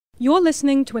You're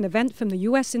listening to an event from the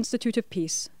U.S. Institute of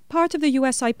Peace, part of the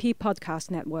USIP podcast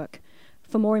network.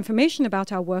 For more information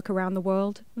about our work around the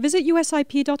world, visit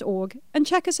usip.org and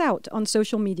check us out on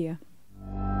social media.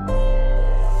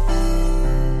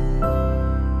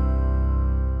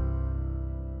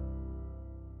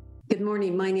 Good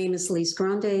morning. My name is Lise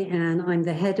Grande, and I'm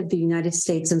the head of the United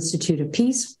States Institute of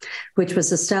Peace, which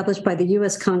was established by the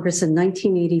U.S. Congress in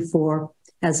 1984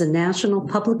 as a national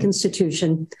public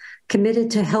institution committed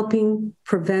to helping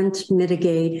prevent,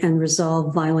 mitigate, and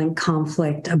resolve violent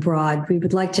conflict abroad. We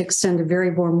would like to extend a very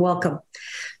warm welcome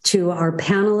to our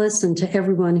panelists and to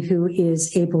everyone who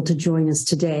is able to join us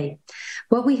today.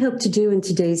 What we hope to do in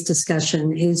today's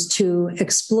discussion is to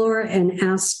explore an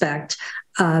aspect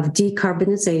of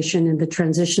decarbonization and the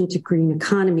transition to green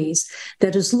economies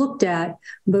that is looked at,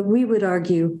 but we would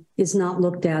argue is not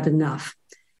looked at enough.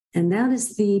 And that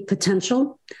is the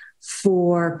potential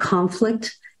for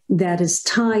conflict that is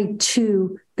tied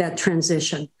to that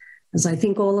transition. As I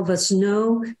think all of us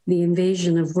know, the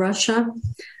invasion of Russia's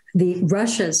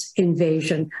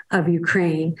invasion of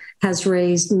Ukraine has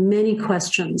raised many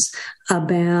questions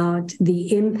about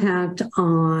the impact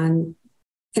on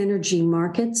energy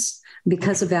markets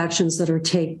because of actions that are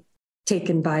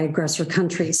taken by aggressor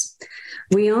countries.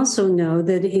 We also know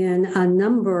that in a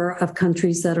number of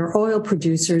countries that are oil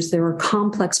producers, there are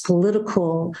complex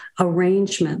political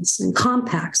arrangements and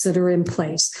compacts that are in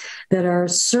place that are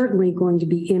certainly going to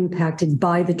be impacted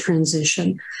by the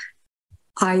transition,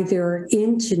 either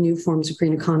into new forms of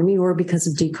green economy or because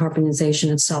of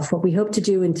decarbonization itself. What we hope to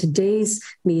do in today's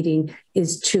meeting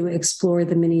is to explore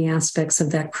the many aspects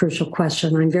of that crucial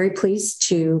question. I'm very pleased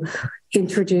to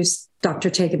introduce Dr.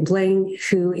 Tegan Blaine,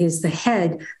 who is the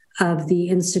head of the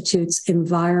Institute's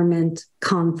Environment,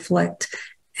 Conflict,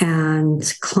 and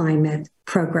Climate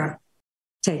Program.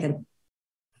 Tegan.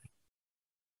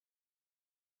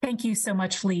 Thank you so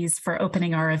much, Lise, for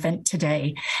opening our event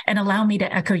today, and allow me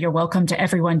to echo your welcome to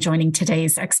everyone joining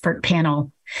today's expert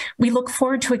panel. We look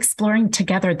forward to exploring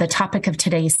together the topic of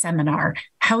today's seminar,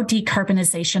 how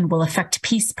decarbonization will affect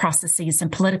peace processes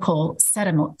and political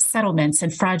settlements in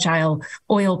fragile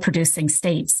oil-producing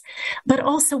states, but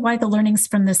also why the learnings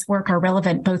from this work are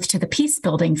relevant both to the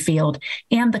peace-building field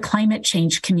and the climate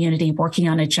change community working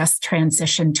on a just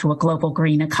transition to a global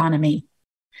green economy.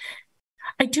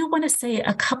 I do want to say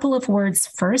a couple of words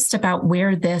first about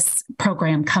where this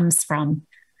program comes from.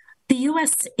 The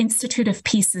U.S. Institute of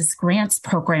Peace's grants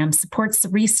program supports the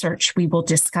research we will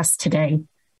discuss today.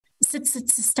 Since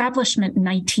its establishment in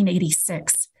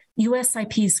 1986,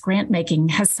 USIP's grant-making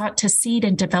has sought to seed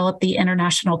and develop the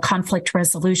international conflict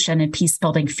resolution and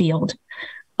peace-building field.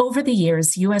 Over the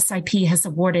years, USIP has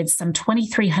awarded some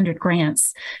 2,300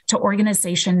 grants to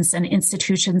organizations and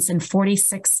institutions in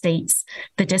 46 states,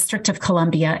 the District of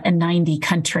Columbia, and 90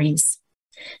 countries.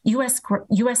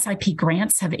 USIP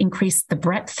grants have increased the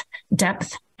breadth,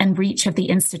 depth, and reach of the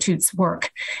Institute's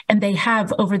work, and they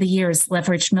have, over the years,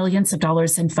 leveraged millions of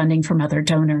dollars in funding from other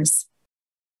donors.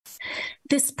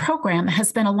 This program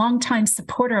has been a longtime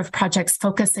supporter of projects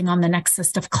focusing on the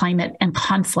nexus of climate and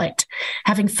conflict,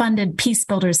 having funded peace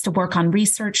builders to work on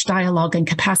research, dialogue, and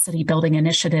capacity building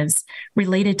initiatives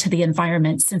related to the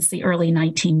environment since the early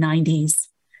 1990s.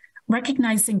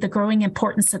 Recognizing the growing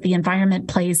importance that the environment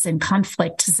plays in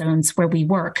conflict zones where we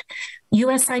work,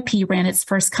 USIP ran its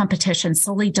first competition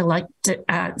solely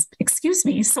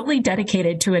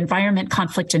dedicated to environment,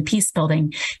 conflict, and peace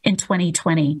building in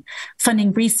 2020,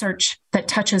 funding research that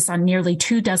touches on nearly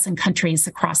 24 countries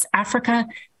across Africa,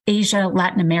 Asia,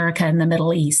 Latin America, and the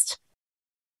Middle East.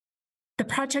 The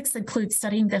projects include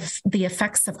studying the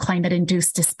effects of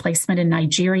climate-induced displacement in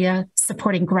Nigeria,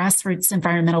 supporting grassroots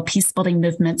environmental peacebuilding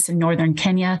movements in northern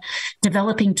Kenya,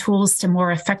 developing tools to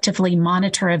more effectively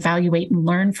monitor, evaluate, and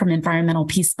learn from environmental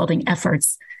peacebuilding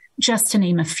efforts, just to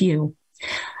name a few.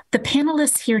 The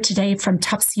panelists here today from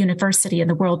Tufts University and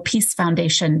the World Peace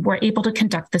Foundation were able to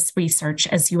conduct this research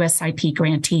as USIP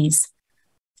grantees.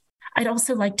 I'd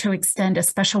also like to extend a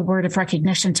special word of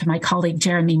recognition to my colleague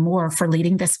Jeremy Moore for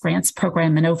leading this grants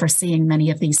program and overseeing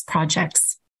many of these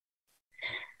projects.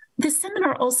 This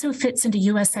seminar also fits into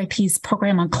USIP's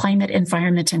program on climate,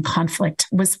 environment, and conflict,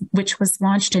 which was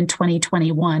launched in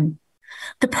 2021.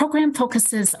 The program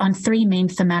focuses on three main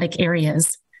thematic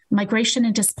areas: migration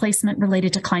and displacement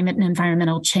related to climate and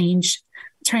environmental change,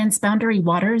 transboundary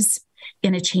waters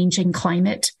in a changing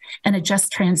climate, and a just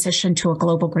transition to a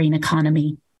global green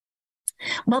economy.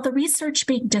 While the research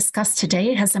being discussed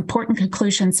today has important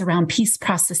conclusions around peace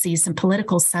processes and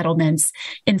political settlements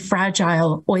in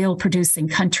fragile oil-producing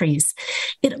countries,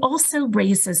 it also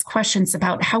raises questions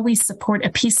about how we support a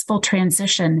peaceful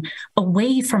transition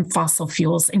away from fossil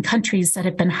fuels in countries that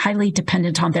have been highly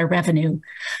dependent on their revenue.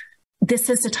 This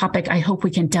is a topic I hope we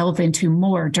can delve into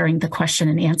more during the question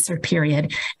and answer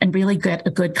period and really get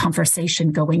a good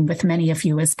conversation going with many of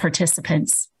you as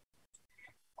participants.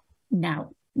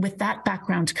 Now, with that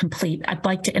background complete, I'd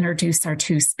like to introduce our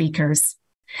two speakers.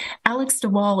 Alex de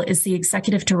Waal is the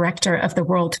Executive Director of the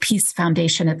World Peace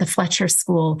Foundation at the Fletcher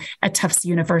School at Tufts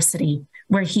University,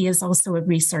 where he is also a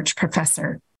research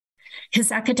professor. His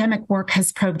academic work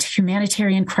has probed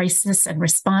humanitarian crisis and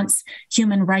response,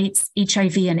 human rights,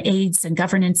 HIV and AIDS, and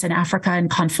governance in Africa and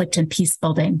conflict and peace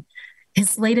building.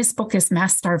 His latest book is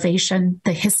Mass Starvation,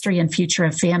 The History and Future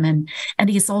of Famine, and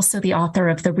he's also the author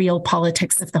of The Real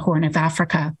Politics of the Horn of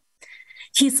Africa.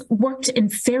 He's worked in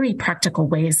very practical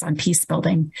ways on peace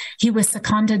building. He was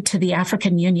seconded to the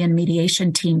African Union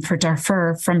mediation team for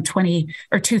Darfur from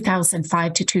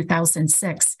 2005 to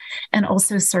 2006, and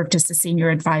also served as a senior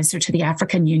advisor to the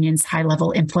African Union's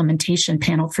high-level implementation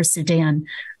panel for Sudan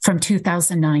from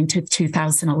 2009 to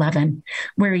 2011,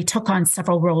 where he took on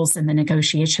several roles in the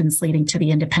negotiations leading to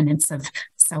the independence of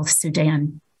South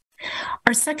Sudan.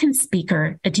 Our second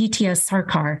speaker, Aditya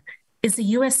Sarkar, is a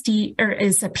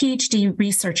PhD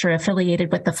researcher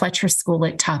affiliated with the Fletcher School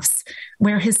at Tufts,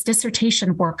 where his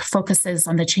dissertation work focuses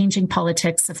on the changing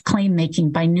politics of claim-making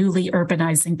by newly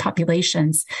urbanizing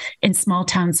populations in small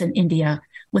towns in India,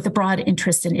 with a broad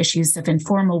interest in issues of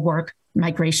informal work,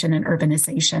 migration, and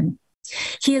urbanization.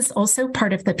 He is also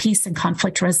part of the Peace and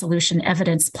Conflict Resolution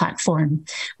Evidence Platform,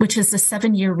 which is a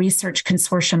 7-year research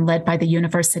consortium led by the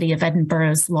University of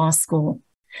Edinburgh's Law School.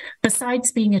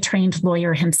 Besides being a trained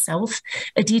lawyer himself,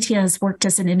 Aditya has worked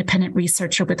as an independent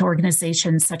researcher with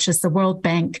organizations such as the World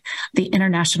Bank, the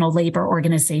International Labour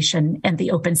Organization, and the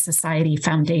Open Society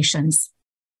Foundations.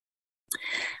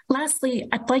 Lastly,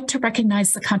 I'd like to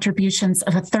recognize the contributions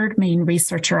of a third main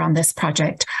researcher on this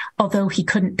project, although he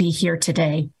couldn't be here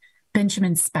today,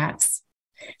 Benjamin Spatz.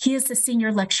 He is a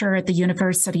senior lecturer at the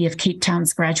University of Cape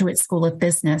Town's Graduate School of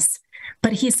Business,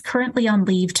 but he's currently on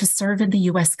leave to serve in the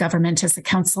U.S. government as a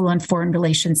Council on Foreign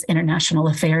Relations International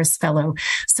Affairs Fellow.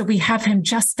 So we have him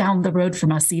just down the road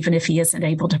from us, even if he isn't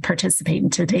able to participate in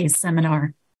today's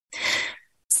seminar.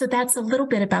 So that's a little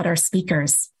bit about our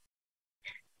speakers.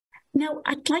 Now,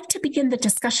 I'd like to begin the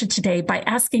discussion today by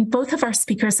asking both of our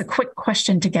speakers a quick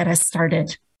question to get us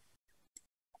started.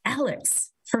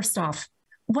 Alex, first off,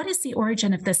 what is the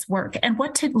origin of this work and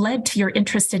what led to your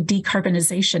interest in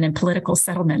decarbonization and political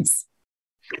settlements?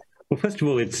 Well, first of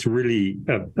all, it's really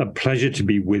a pleasure to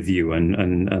be with you.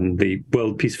 And the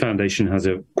World Peace Foundation has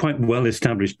a quite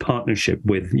well-established partnership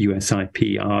with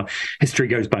USIP. Our history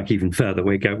goes back even further.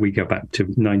 We go back to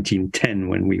 1910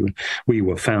 when we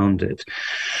were founded,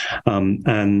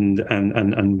 and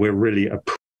we're really a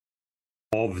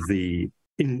of the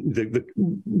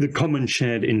common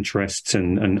shared interests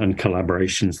and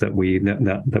collaborations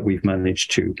that we've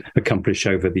managed to accomplish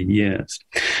over the years.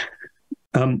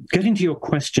 Getting to your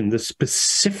question, the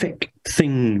specific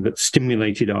thing that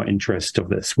stimulated our interest of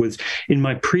this was in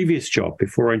my previous job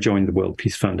before I joined the World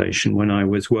Peace Foundation, when I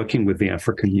was working with the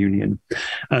African Union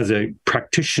as a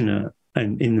practitioner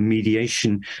and in the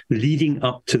mediation leading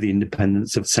up to the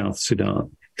independence of South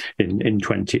Sudan in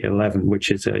 2011,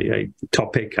 which is a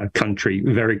topic, a country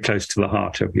very close to the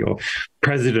heart of your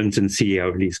president and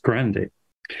CEO, Lise Grande.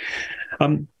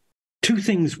 Two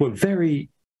things were very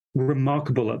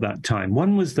remarkable at that time.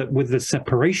 One was that with the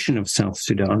separation of South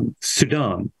Sudan,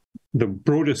 the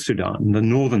broader Sudan, the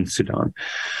northern Sudan,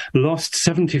 lost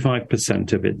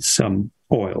 75% of its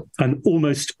oil and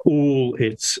almost all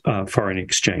its foreign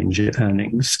exchange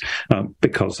earnings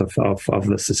because of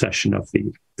the secession of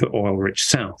the oil-rich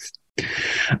South.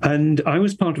 And I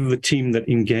was part of the team that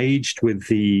engaged with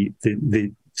the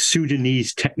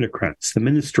Sudanese technocrats, the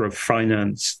Minister of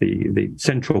Finance, the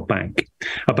central bank,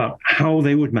 about how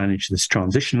they would manage this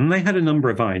transition. And they had a number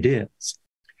of ideas.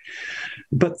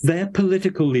 But their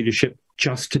political leadership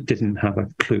just didn't have a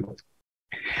clue.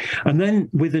 And then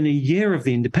within a year of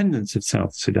the independence of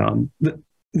South Sudan,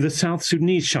 the South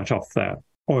Sudanese shut off their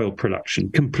oil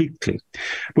production completely,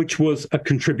 which was a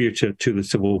contributor to the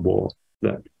civil war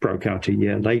that broke out a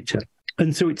year later.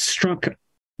 And so it struck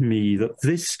me that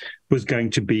this was going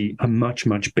to be a much,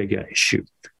 much bigger issue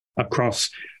across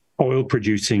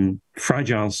oil-producing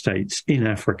fragile states in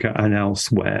Africa and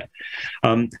elsewhere,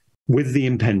 with the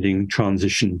impending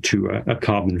transition to a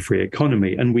carbon-free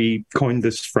economy. And we coined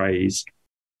this phrase,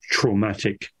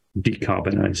 traumatic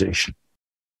decarbonization.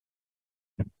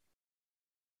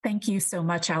 Thank you so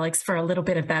much, Alex, for a little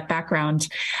bit of that background.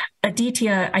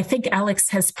 Aditya, I think Alex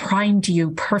has primed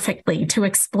you perfectly to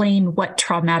explain what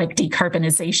traumatic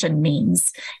decarbonization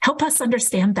means. Help us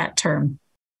understand that term.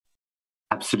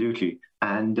 Absolutely.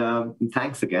 And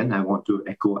thanks again. I want to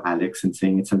echo Alex in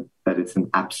saying that it's an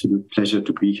absolute pleasure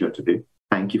to be here today.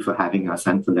 Thank you for having us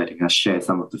and for letting us share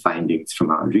some of the findings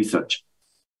from our research.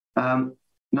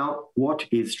 Now, what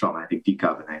is traumatic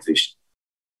decarbonization?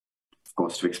 Of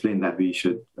course, to explain that, we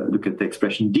should look at the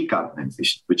expression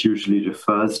decarbonization, which usually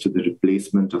refers to the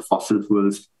replacement of fossil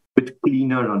fuels with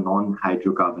cleaner or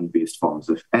non-hydrocarbon-based forms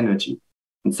of energy,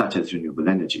 such as renewable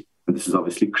energy. And this is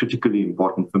obviously critically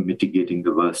important for mitigating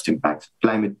the worst impacts of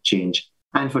climate change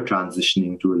and for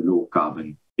transitioning to a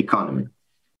low-carbon economy.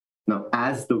 Now,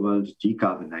 as the world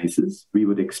decarbonizes, we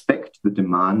would expect the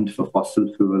demand for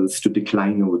fossil fuels to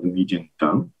decline over the medium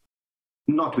term,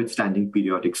 notwithstanding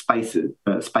periodic spikes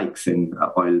in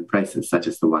oil prices, such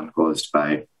as the one caused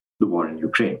by the war in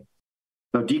Ukraine.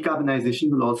 Now,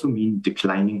 decarbonization will also mean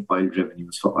declining oil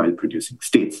revenues for oil-producing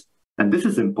states. And this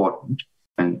is important,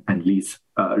 and Liz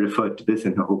referred to this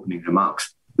in her opening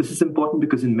remarks. This is important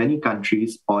because in many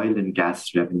countries, oil and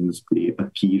gas revenues play a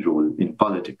key role in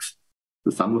politics. So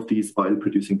some of these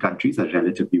oil-producing countries are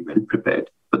relatively well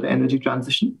prepared for the energy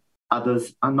transition,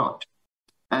 others are not.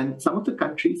 And some of the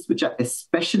countries which are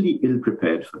especially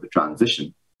ill-prepared for the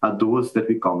transition are those that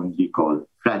we commonly call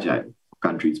fragile,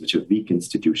 countries which have weak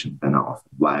institutions and are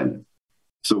often violent.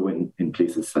 So in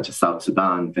places such as South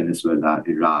Sudan, Venezuela,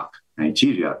 Iraq,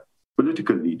 Nigeria,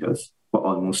 political leaders, for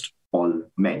almost all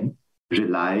men,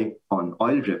 rely on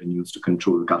oil revenues to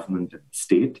control government and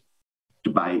state, to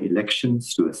buy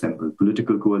elections, to assemble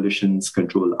political coalitions,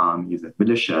 control armies and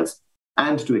militias,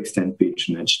 and to extend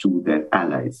patronage to their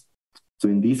allies. So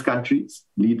in these countries,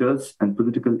 leaders and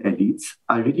political elites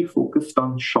are really focused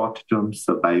on short-term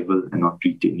survival and on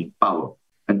retaining power.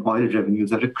 And oil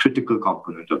revenues are a critical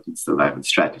component of these survival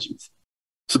strategies.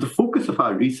 So the focus of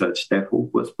our research,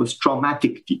 therefore, was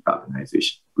traumatic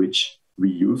decarbonization, which we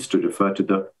use to refer to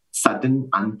the sudden,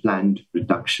 unplanned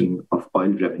reduction of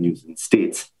oil revenues in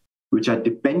states which are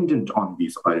dependent on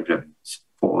these oil revenues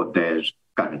for their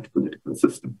current political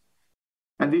system.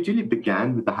 And they really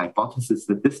began with the hypothesis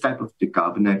that this type of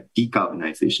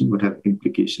decarbonization would have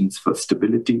implications for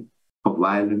stability, for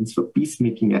violence, for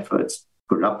peacemaking efforts,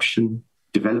 corruption,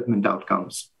 development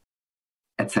outcomes,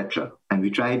 etc. And we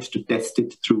tried to test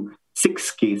it through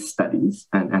 6 case studies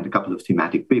and a couple of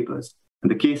thematic papers. And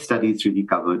the case studies really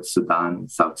covered Sudan,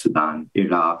 South Sudan,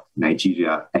 Iraq,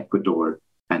 Nigeria, Ecuador,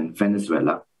 and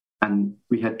Venezuela. And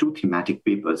we had 2 thematic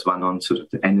papers, one on sort of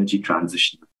the energy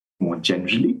transition more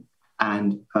generally,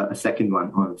 and a second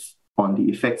one on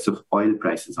the effects of oil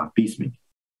prices on peacemaking.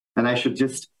 And I should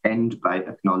just end by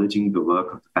acknowledging the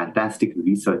work of the fantastic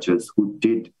researchers who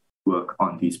did work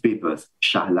on these papers: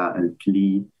 Shahla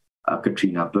Al-Kli,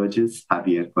 Katrina Burgess,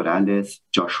 Javier Corrales,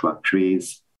 Joshua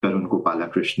Craze, Tarun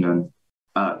Gopalakrishnan,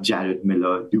 Jared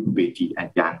Miller, Luke Beatty,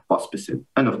 and Jan Pospisil.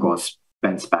 And of course,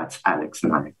 Ben Spatz, Alex,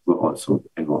 and I were also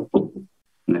involved.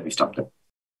 Let me stop there.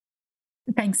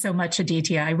 Thanks so much,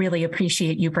 Aditya. I really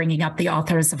appreciate you bringing up the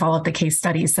authors of all of the case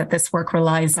studies that this work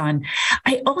relies on.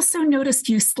 I also noticed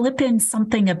you slip in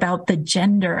something about the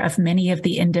gender of many of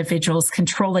the individuals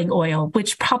controlling oil,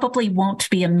 which probably won't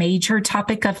be a major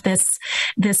topic of this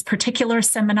particular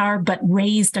seminar, but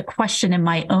raised a question in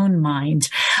my own mind.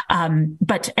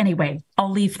 But anyway,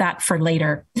 I'll leave that for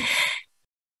later.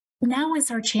 Now is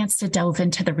our chance to delve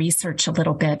into the research a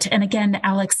little bit. And again,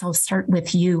 Alex, I'll start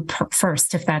with you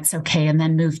first, if that's okay, and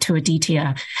then move to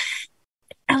Aditya.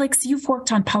 Alex, you've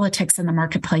worked on politics in the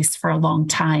marketplace for a long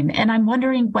time, and I'm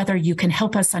wondering whether you can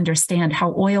help us understand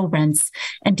how oil rents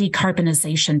and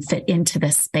decarbonization fit into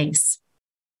this space.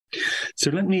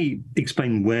 So let me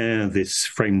explain where this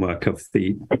framework of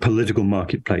the political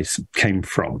marketplace came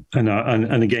from.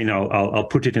 And again, I'll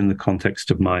put it in the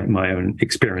context of my own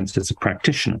experience as a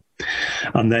practitioner,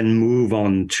 and then move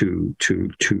on to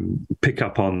pick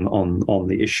up on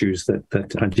the issues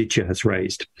that Aditya has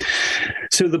raised.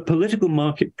 So the political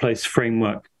marketplace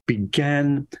framework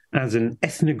began as an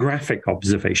ethnographic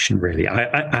observation, really,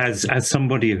 as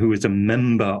somebody who was a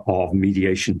member of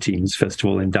mediation teams, first of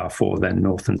all in Darfur, then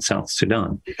North and South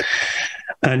Sudan.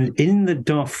 And in the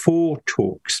Darfur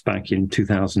talks back in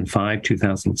 2005,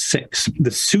 2006, the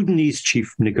Sudanese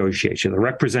chief negotiator, the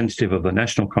representative of the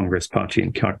National Congress Party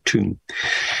in Khartoum,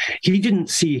 he didn't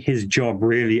see his job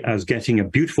really as getting a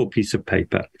beautiful piece of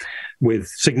paper with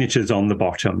signatures on the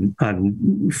bottom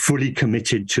and fully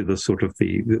committed to the sort of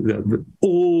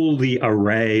all the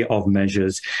array of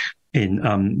measures.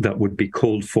 that would be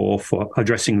called for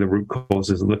addressing the root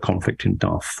causes of the conflict in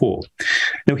Darfur.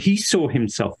 Now, he saw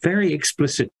himself very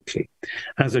explicitly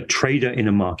as a trader in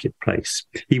a marketplace.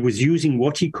 He was using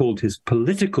what he called his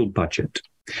political budget,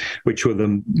 which were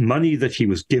the money that he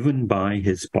was given by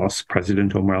his boss,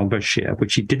 President Omar al-Bashir,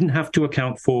 which he didn't have to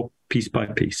account for piece by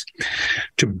piece,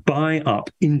 to buy up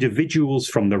individuals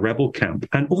from the rebel camp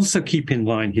and also keep in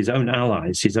line his own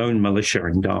allies, his own militia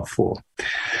in Darfur,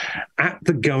 at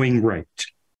the going rate.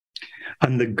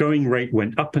 And the going rate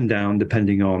went up and down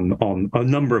depending on a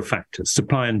number of factors,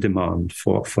 supply and demand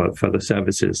for the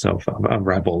services of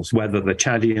rebels, whether the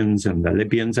Chadians and the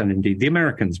Libyans and indeed the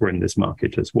Americans were in this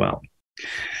market as well.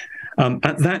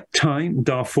 At that time,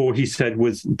 Darfur, he said,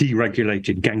 was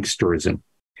deregulated gangsterism.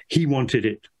 He wanted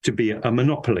it to be a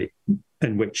monopoly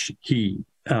in which he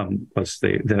was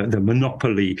the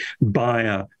monopoly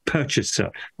buyer,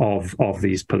 purchaser of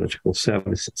these political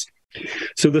services.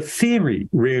 So the theory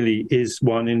really is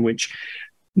one in which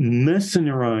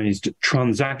mercenarized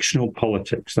transactional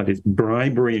politics, that is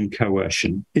bribery and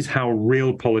coercion, is how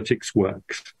real politics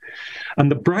works. And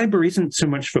the bribery isn't so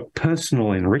much for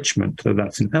personal enrichment, though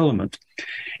that's an element.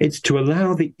 It's to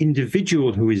allow the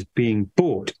individual who is being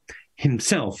bought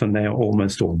himself, and they are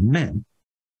almost all men,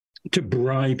 to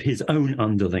bribe his own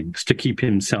underlings to keep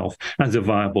himself as a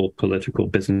viable political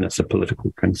business, a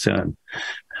political concern.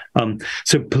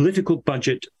 So political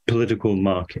budget, political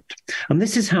market. And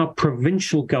this is how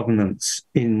provincial governance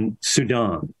in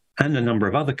Sudan and a number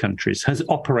of other countries has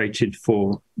operated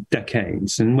for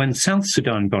decades. And when South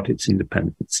Sudan got its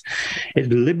independence, it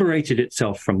liberated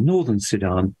itself from Northern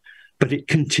Sudan, but it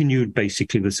continued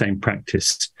basically the same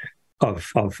practice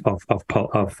of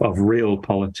real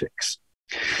politics.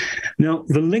 Now,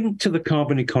 the link to the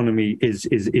carbon economy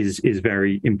is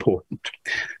very important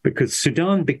because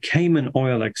Sudan became an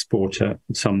oil exporter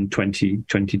some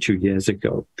 22 years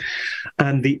ago.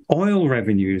 And the oil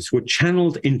revenues were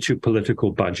channeled into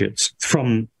political budgets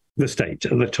from the state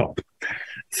at the top,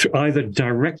 either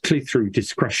directly through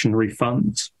discretionary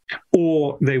funds,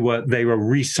 or they were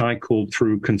recycled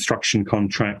through construction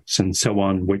contracts and so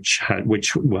on, which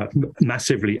were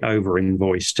massively over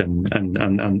invoiced, and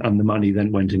the money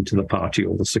then went into the party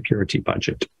or the security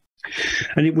budget.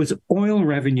 And it was oil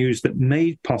revenues that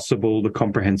made possible the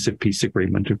Comprehensive Peace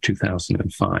Agreement of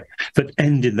 2005 that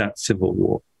ended that civil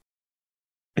war.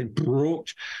 It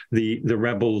brought the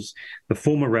rebels, the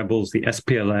former rebels, the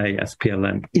SPLA,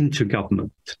 SPLM, into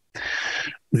government.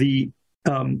 The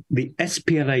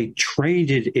SPLA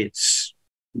traded its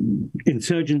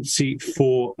insurgency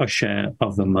for a share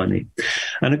of the money.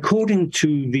 And according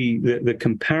to the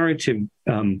comparative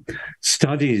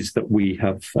studies that we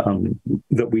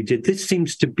did, this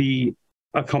seems to be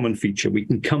a common feature. We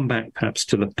can come back perhaps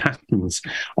to the patterns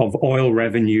of oil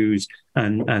revenues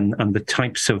and the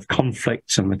types of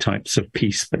conflicts and the types of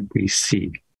peace that we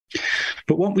see.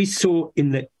 But what we saw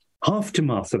in the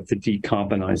aftermath of the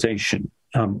decarbonization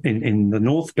in the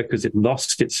north, because it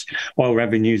lost its oil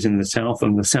revenues in the south,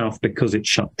 and the south because it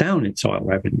shut down its oil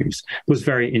revenues, was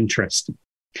very interesting.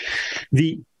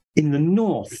 In the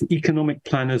north, economic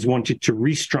planners wanted to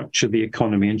restructure the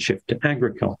economy and shift to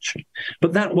agriculture.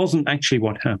 But that wasn't actually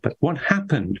what happened. What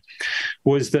happened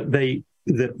was that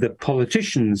the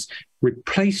politicians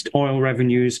replaced oil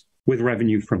revenues with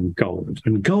revenue from gold.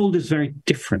 And gold is very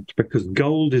different because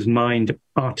gold is mined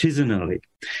artisanally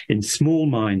in small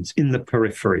mines in the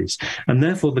peripheries. And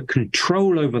therefore, the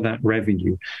control over that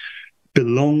revenue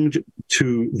belonged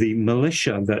to the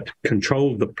militia that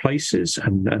controlled the places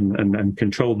and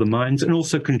controlled the mines and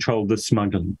also controlled the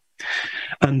smuggling.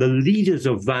 And the leaders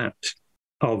of that,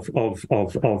 of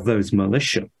those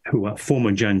militia, who are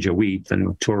former Janjaweed, the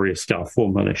notorious Darfur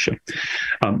militia,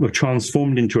 were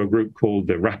transformed into a group called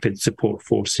the Rapid Support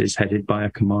Forces, headed by a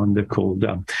commander called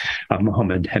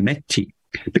Mohammed Hemeti.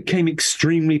 Became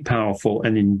extremely powerful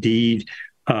and indeed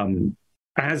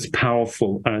as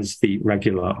powerful as the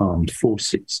regular armed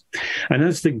forces. And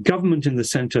as the government in the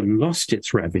center lost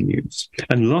its revenues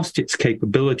and lost its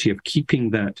capability of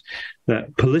keeping that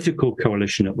political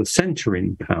coalition at the center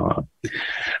in power,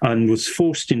 and was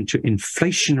forced into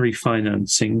inflationary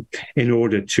financing in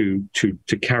order to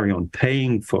carry on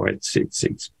paying for its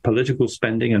political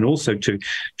spending and also to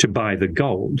buy the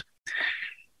gold,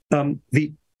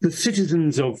 the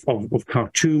citizens of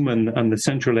Khartoum and the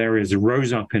central areas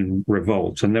rose up in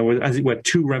revolt, and there were, as it were,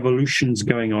 two revolutions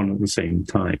going on at the same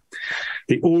time.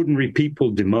 The ordinary people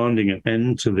demanding an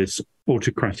end to this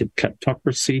autocratic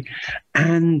kleptocracy,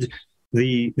 and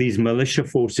these militia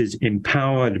forces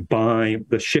empowered by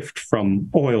the shift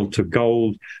from oil to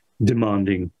gold,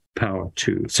 demanding power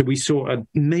too. So we saw a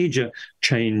major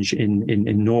change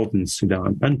in northern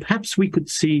Sudan, and perhaps we could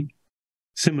see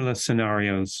similar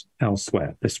scenarios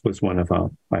elsewhere. This was one of our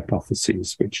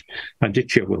hypotheses, which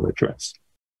Aditya will address.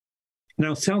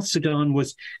 Now, South Sudan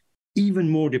was even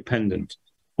more dependent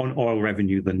on oil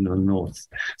revenue than the North.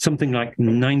 Something like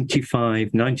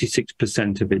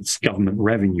 96% of its government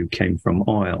revenue came from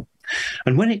oil.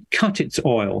 And when it cut its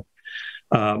oil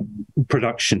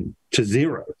production to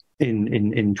zero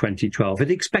in 2012,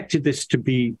 it expected this to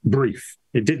be brief.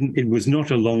 It was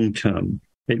not a long-term.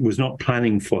 It was not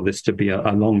planning for this to be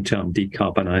a long-term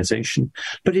decarbonization,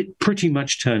 but it pretty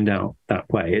much turned out that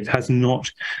way. It has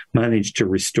not managed to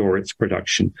restore its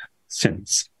production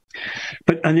since.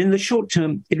 And in the short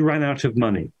term, it ran out of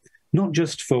money, not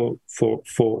just for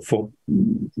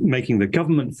making the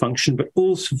government function, but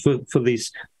also for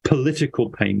these political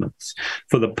payments,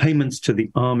 for the payments to the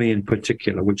army in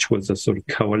particular, which was a sort of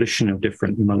coalition of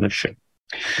different militia.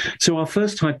 So our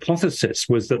first hypothesis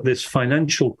was that this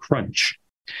financial crunch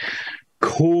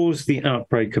caused the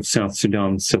outbreak of South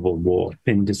Sudan's civil war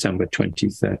in December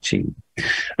 2013.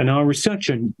 And our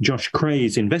researcher, Josh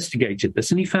Craze, investigated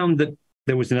this, and he found that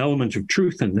there was an element of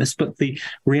truth in this, but the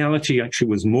reality actually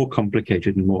was more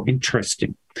complicated and more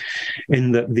interesting,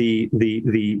 in that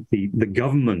the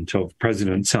government of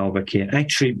President Salva Kiir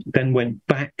actually then went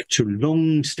back to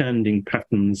long-standing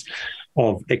patterns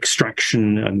of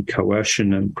extraction and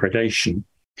coercion and predation,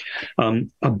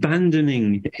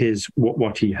 abandoning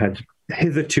what he had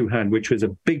hitherto had, which was a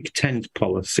big tent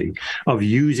policy of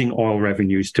using oil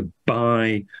revenues to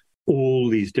buy all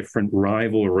these different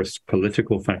rivalrous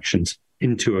political factions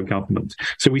into a government.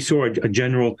 So we saw a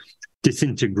general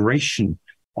disintegration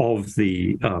of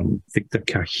the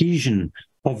cohesion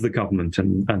of the government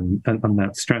and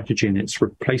that strategy, and its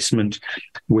replacement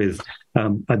with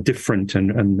a different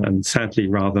and sadly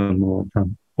rather more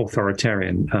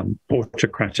authoritarian,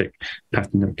 autocratic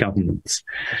pattern of governance.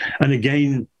 And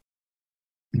again,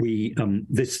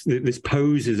 this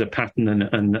poses a pattern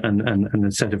and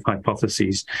a set of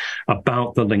hypotheses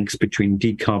about the links between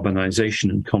decarbonization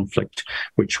and conflict,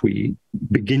 which we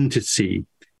begin to see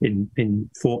in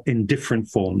different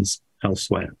forms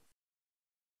elsewhere.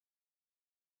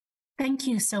 Thank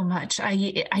you so much.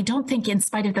 I don't think, in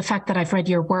spite of the fact that I've read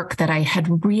your work, that I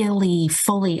had really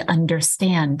fully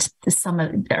understood some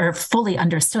of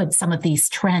these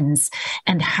trends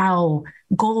and how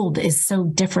gold is so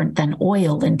different than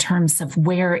oil in terms of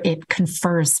where it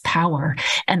confers power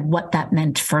and what that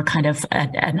meant for kind of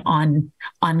an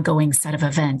ongoing set of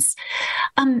events.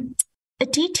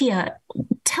 Aditya,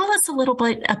 tell us a little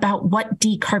bit about what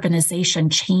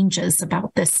decarbonization changes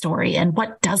about this story and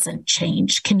what doesn't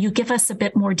change. Can you give us a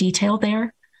bit more detail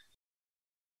there?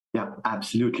 Yeah,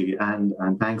 absolutely. And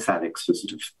thanks, Alex, for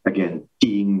sort of, again,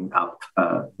 teeing up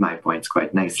my points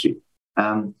quite nicely.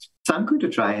 So I'm going to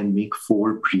try and make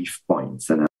 4 brief points,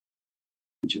 and I'll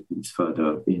each of these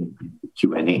further in the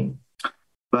Q&A.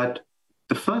 But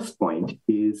the first point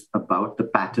is about the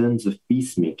patterns of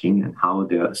peacemaking and how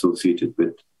they're associated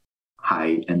with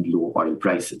high and low oil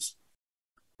prices.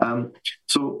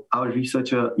 So our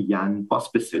researcher, Jan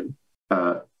Pospisil,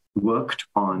 worked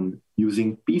on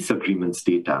using peace agreements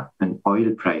data and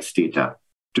oil price data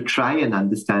to try and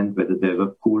understand whether there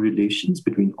were correlations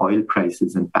between oil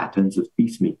prices and patterns of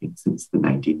peacemaking since the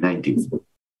 1990s.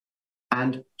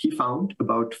 And he found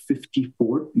about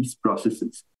 54 peace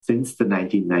processes since the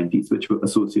 1990s, which were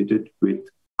associated with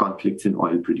conflicts in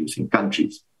oil-producing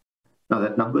countries. Now,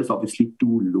 that number is obviously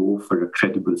too low for a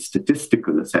credible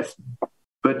statistical assessment,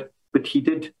 but he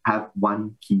did have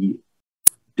one key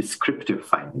descriptive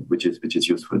finding, which is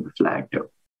useful to flag here,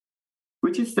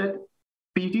 which is that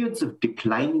periods of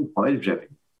declining oil revenue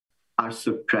are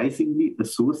surprisingly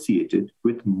associated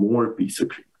with more peace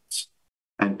agreements.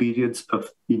 And periods of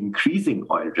increasing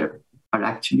oil revenue are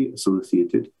actually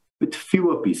associated with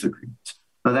fewer peace agreements.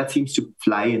 Now, that seems to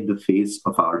fly in the face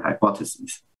of our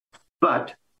hypotheses.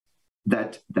 But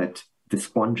that this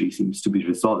quandary seems to be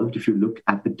resolved if you look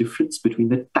at the difference between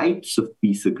the types of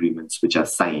peace agreements which are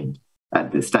signed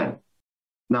at this time.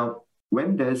 Now,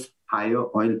 when there's higher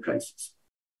oil prices,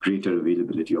 greater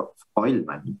availability of oil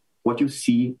money, what you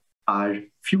see are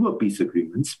fewer peace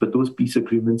agreements, but those peace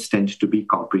agreements tend to be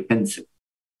comprehensive,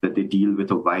 that they deal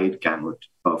with a wide gamut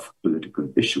of political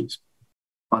issues.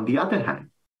 On the other hand,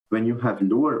 when you have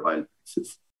lower oil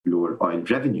prices, lower oil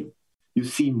revenue, you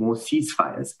see more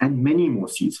ceasefires and many more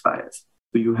ceasefires.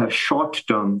 So you have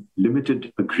short-term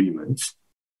limited agreements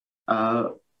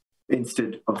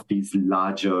instead of these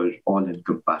larger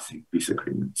all-encompassing peace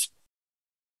agreements.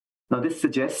 Now, this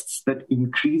suggests that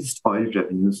increased oil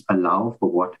revenues allow for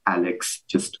what Alex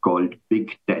just called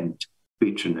big tent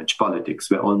patronage politics,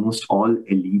 where almost all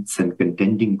elites and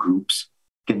contending groups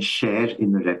can share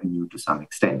in the revenue to some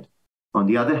extent. On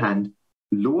the other hand,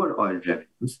 lower oil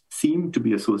revenues seem to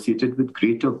be associated with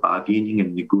greater bargaining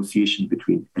and negotiation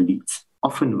between elites,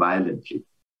 often violently,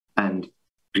 and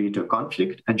greater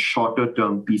conflict and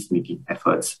shorter-term peacemaking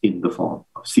efforts in the form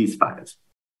of ceasefires.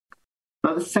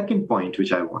 Now, the second point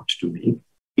which I want to make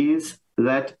is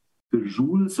that the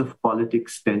rules of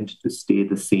politics tend to stay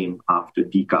the same after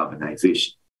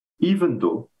decarbonization, even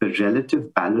though the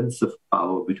relative balance of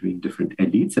power between different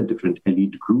elites and different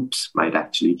elite groups might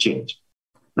actually change.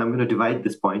 Now, I'm going to divide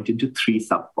this point into 3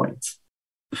 subpoints.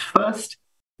 The first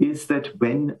is that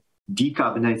when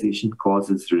decarbonization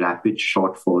causes rapid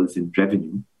shortfalls in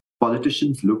revenue,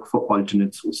 politicians look for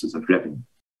alternate sources of revenue.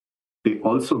 They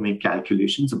also make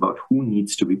calculations about who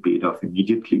needs to be paid off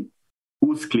immediately,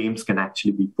 whose claims can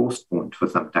actually be postponed for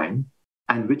some time,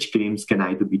 and which claims can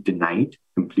either be denied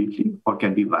completely or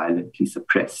can be violently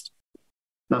suppressed.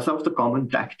 Now, some of the common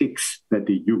tactics that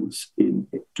they use to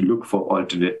look for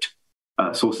alternate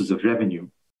sources of revenue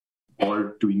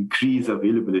or to increase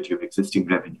availability of existing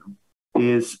revenue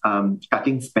is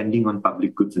cutting spending on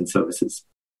public goods and services,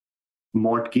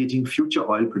 mortgaging future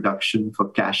oil production for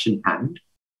cash in hand,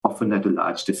 often at a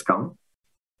large discount,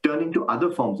 turning to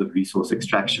other forms of resource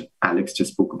extraction. Alex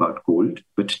just spoke about gold,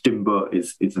 but timber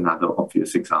is another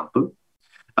obvious example.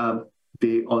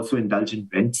 They also indulge in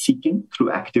rent-seeking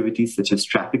through activities such as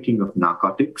trafficking of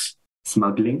narcotics,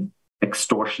 smuggling,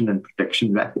 extortion, and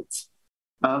protection rackets.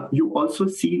 You also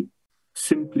see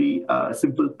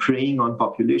simple preying on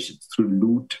populations through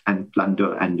loot and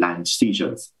plunder and land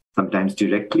seizures, sometimes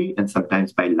directly and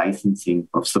sometimes by licensing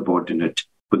of subordinate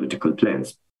political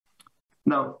players.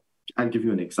 Now, I'll give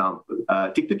you an example.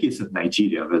 Take the case of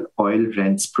Nigeria, where oil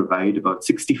rents provide about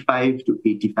 65 to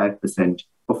 85%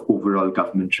 of overall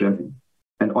government revenue.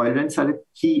 And oil rents are a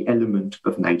key element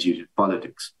of Nigerian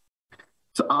politics.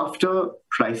 So after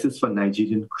prices for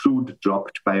Nigerian crude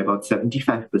dropped by about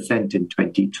 75% in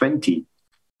 2020,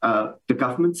 the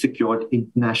government secured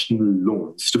international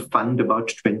loans to fund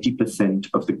about 20%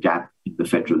 of the gap in the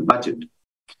federal budget.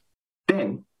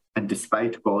 Then, and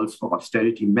despite calls for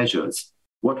austerity measures,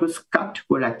 what was cut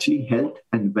were actually health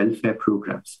and welfare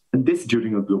programs, and this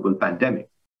during a global pandemic,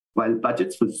 while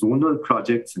budgets for zonal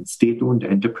projects and state-owned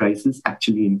enterprises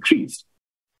actually increased.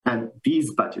 And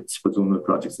these budgets for zonal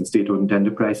projects and state-owned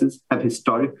enterprises have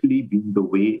historically been the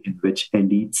way in which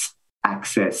elites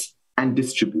access and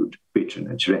distribute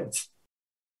patronage rents.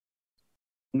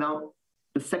 Now,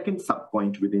 the second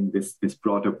subpoint within this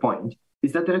broader point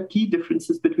is that there are key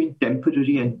differences between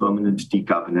temporary and permanent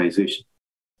decarbonization.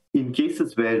 In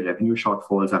cases where revenue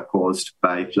shortfalls are caused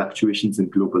by fluctuations in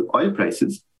global oil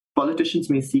prices, politicians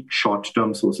may seek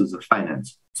short-term sources of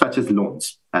finance, such as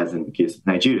loans, as in the case of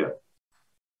Nigeria.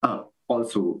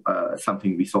 Also,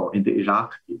 something we saw in the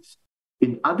Iraq case.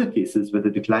 In other cases where the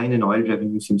decline in oil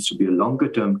revenue seems to be a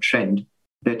longer-term trend,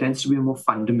 there tends to be a more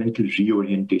fundamental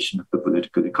reorientation of the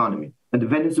political economy. And the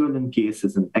Venezuelan case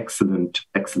is an excellent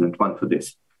one for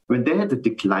this. When there, the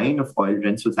decline of oil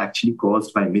rents was actually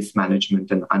caused by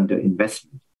mismanagement and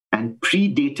underinvestment and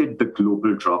predated the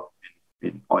global drop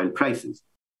in oil prices.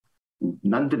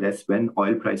 Nonetheless, when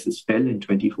oil prices fell in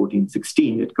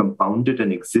 2014-16, it compounded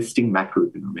an existing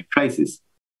macroeconomic crisis.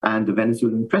 And the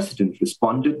Venezuelan president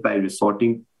responded by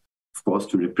resorting, of course,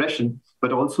 to repression,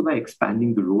 but also by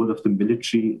expanding the role of the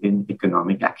military in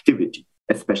economic activity,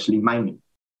 especially mining.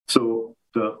 So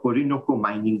the Orinoco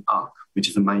mining arc, which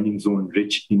is a mining zone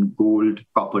rich in gold,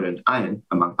 copper, and iron,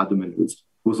 among other minerals,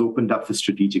 was opened up for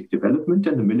strategic development,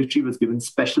 and the military was given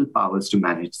special powers to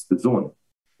manage the zone.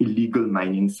 Illegal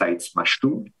mining sites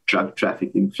mushroomed, drug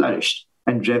trafficking flourished,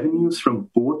 and revenues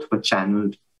from both were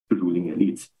channeled to ruling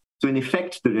elites. So in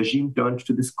effect, the regime turned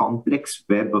to this complex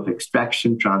web of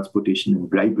extraction, transportation, and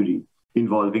bribery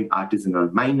involving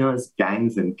artisanal miners,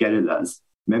 gangs, and guerrillas,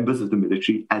 members of the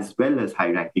military, as well as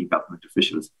high-ranking government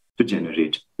officials to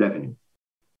generate revenue.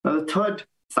 Now, the third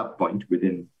subpoint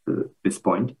within this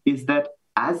point is that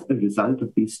as a result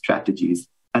of these strategies,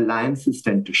 alliances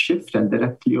tend to shift and there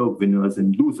are clear winners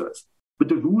and losers. But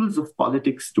the rules of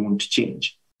politics don't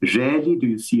change. Rarely do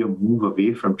you see a move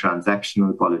away from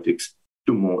transactional politics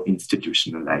to more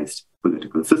institutionalized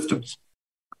political systems.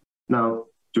 Now,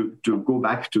 to go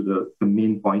back to the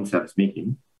main points I was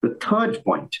making, the third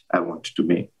point I want to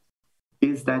make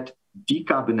is that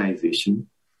decarbonization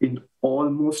in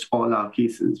almost all our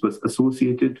cases was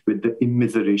associated with the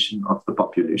immiseration of the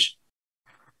population.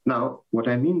 Now, what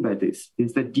I mean by this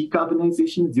is that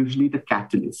decarbonization is usually the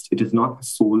catalyst. It is not the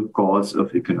sole cause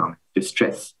of economic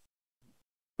distress.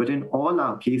 But in all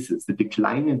our cases, the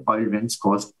decline in oil rents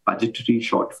caused budgetary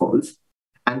shortfalls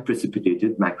and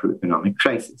precipitated macroeconomic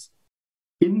crises.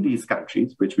 In these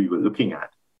countries, which we were looking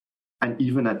at, and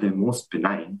even at their most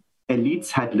benign,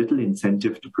 elites had little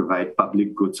incentive to provide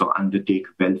public goods or undertake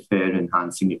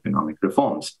welfare-enhancing economic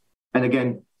reforms. And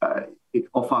again,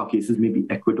 of our cases, maybe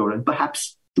Ecuador and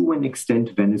perhaps to an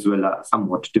extent Venezuela are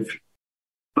somewhat different.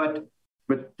 But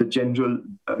the general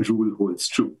rule holds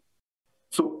true.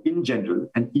 So in general,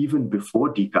 and even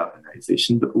before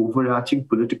decarbonization, the overarching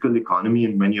political economy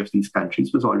in many of these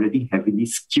countries was already heavily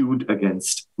skewed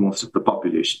against most of the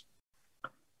population.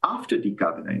 After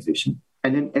decarbonization,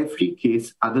 and in every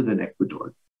case other than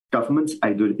Ecuador, governments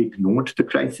either ignored the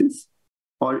crisis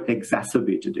or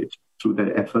exacerbated it through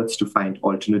their efforts to find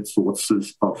alternate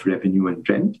sources of revenue and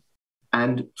rent,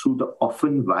 and through the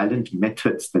often violent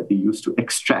methods that they use to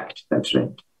extract that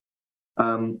rent.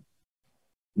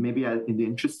 Maybe in the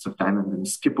interests of time, I'm going to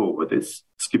skip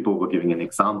over giving an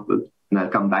example, and I'll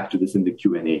come back to this in the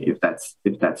Q&A if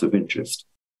that's of interest.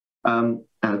 And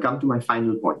I'll come to my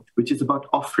final point, which is about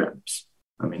off-ramps.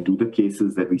 I mean, do the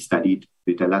cases that we studied,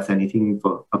 they tell us anything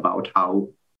about how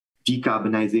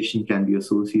decarbonization can be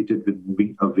associated with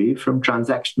moving away from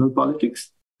transactional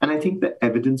politics? And I think the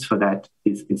evidence for that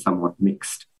is somewhat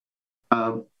mixed.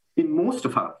 In most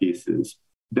of our cases,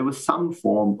 there was some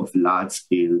form of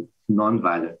large-scale,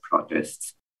 non-violent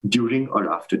protests during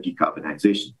or after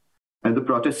decarbonization. And the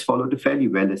protests followed a fairly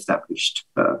well-established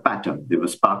pattern. They were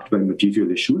sparked by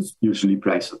material issues, usually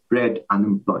price of bread,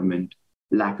 unemployment,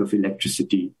 lack of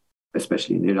electricity,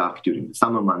 especially in Iraq during the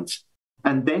summer months.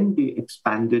 And then they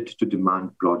expanded to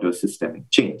demand broader systemic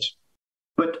change.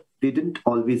 But they didn't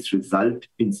always result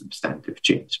in substantive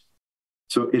change.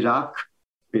 So Iraq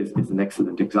is an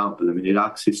excellent example. I mean,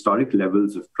 Iraq's historic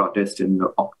levels of protest in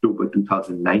October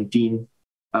 2019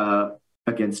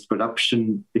 against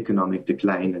corruption, economic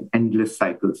decline, and endless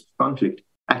cycles of conflict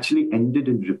actually ended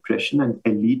in repression and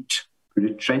elite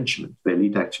retrenchment. The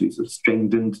elite actually sort of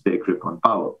strengthened their grip on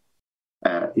power.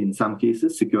 In some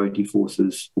cases, security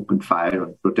forces opened fire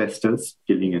on protesters,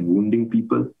 killing and wounding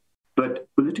people. But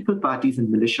political parties and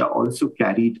militia also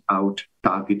carried out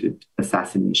targeted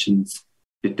assassinations,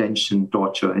 detention,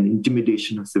 torture, and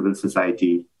intimidation of civil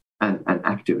society and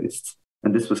activists.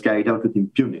 And this was carried out with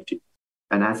impunity.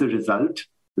 And as a result,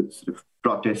 the sort of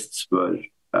protests were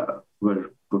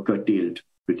curtailed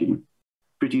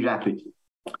pretty rapidly.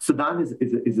 Sudan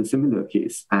is a similar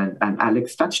case, and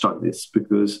Alex touched on this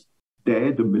because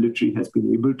there the military has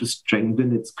been able to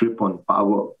strengthen its grip on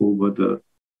power over the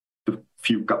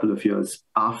couple of years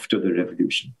after the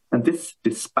revolution. And this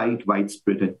despite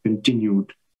widespread and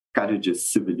continued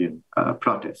courageous civilian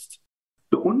protests.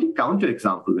 The only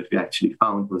counterexample that we actually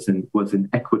found was in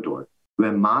Ecuador,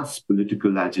 where mass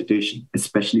political agitation,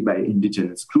 especially by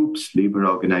indigenous groups, labor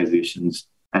organizations,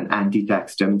 and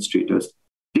anti-tax demonstrators,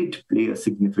 did play a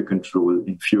significant role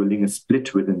in fueling a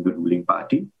split within the ruling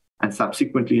party and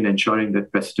subsequently in ensuring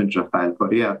that President Rafael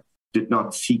Correa did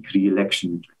not seek re-election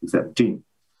in 2017.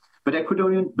 But the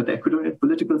Ecuadorian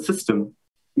political system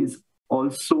is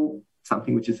also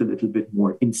something which is a little bit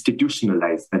more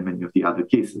institutionalized than many of the other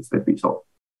cases that we saw.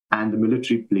 And the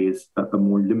military plays a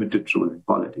more limited role in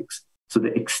politics. So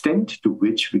the extent to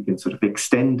which we can sort of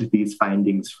extend these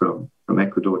findings from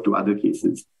Ecuador to other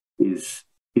cases is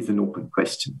an open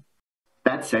question.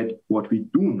 That said, what we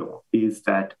do know is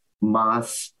that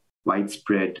mass,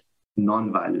 widespread,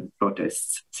 non-violent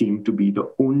protests seem to be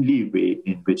the only way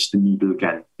in which the needle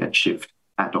can shift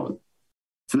at all.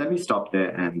 So let me stop there.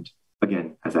 And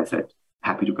again, as I said,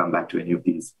 happy to come back to any of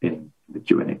these in the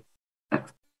Q&A.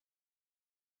 Thanks.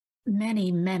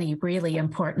 Many, many really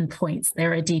important points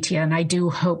there, Aditya, and I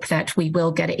do hope that we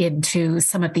will get into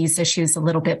some of these issues a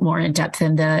little bit more in depth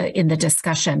in the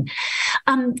discussion.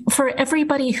 For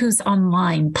everybody who's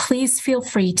online, please feel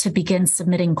free to begin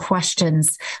submitting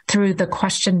questions through the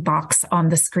question box on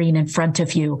the screen in front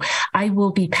of you. I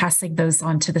will be passing those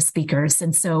on to the speakers,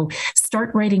 and so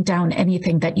start writing down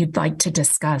anything that you'd like to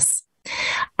discuss.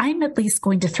 I'm at least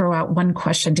going to throw out one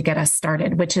question to get us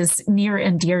started, which is near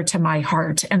and dear to my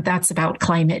heart, and that's about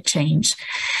climate change.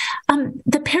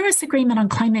 The Paris Agreement on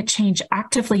climate change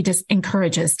actively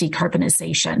encourages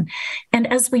decarbonization.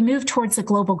 And as we move towards a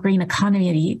global green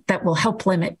economy that will help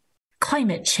limit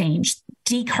climate change,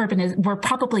 we're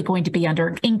probably going to be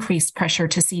under increased pressure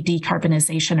to see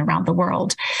decarbonization around the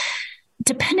world.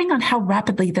 Depending on how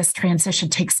rapidly this transition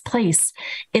takes place,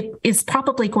 it is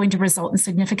probably going to result in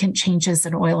significant changes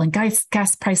in oil and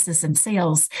gas prices and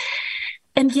sales.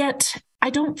 And yet, I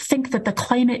don't think that the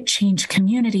climate change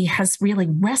community has really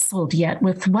wrestled yet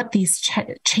with what these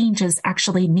changes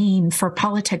actually mean for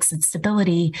politics and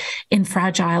stability in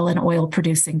fragile and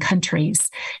oil-producing countries,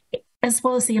 as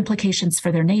well as the implications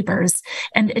for their neighbors.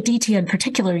 And Aditya, in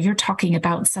particular, you're talking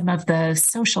about some of the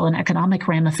social and economic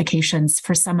ramifications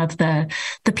for some of the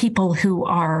people who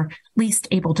are least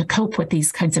able to cope with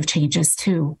these kinds of changes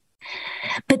too.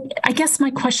 But I guess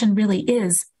my question really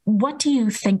is, what do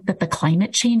you think that the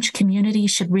climate change community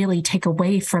should really take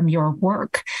away from your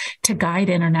work to guide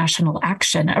international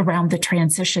action around the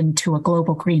transition to a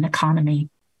global green economy?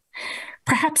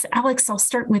 Perhaps, Alex, I'll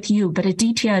start with you, but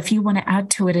Aditya, if you want to add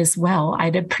to it as well,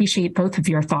 I'd appreciate both of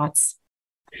your thoughts.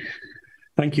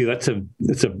 Thank you. That's a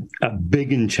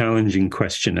big and challenging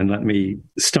question. And let me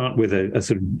start with a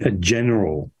sort of a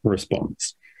general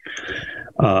response.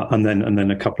 And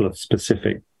then a couple of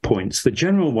specific points. The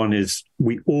general one is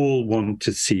we all want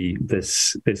to see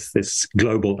this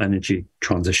global energy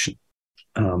transition.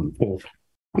 All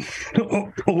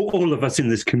of us in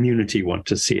this community want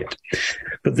to see it.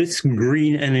 But this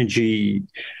green energy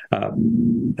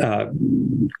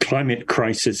climate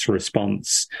crisis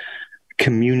response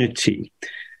community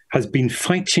has been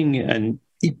fighting an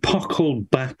epochal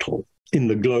battle in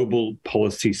the global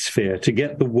policy sphere to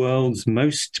get the world's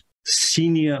most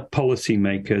senior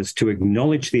policymakers to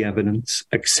acknowledge the evidence,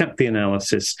 accept the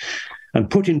analysis, and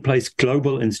put in place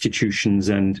global institutions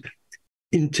and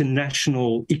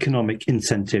international economic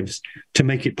incentives to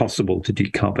make it possible to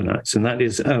decarbonize. And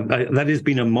that has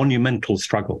been a monumental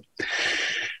struggle.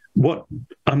 What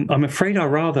I'm afraid a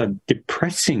rather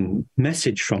depressing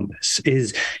message from this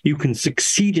is you can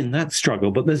succeed in that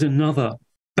struggle, but there's another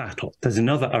battle. There's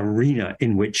another arena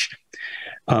in which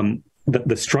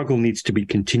the struggle needs to be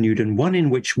continued, and one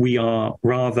in which we are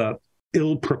rather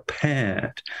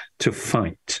ill-prepared to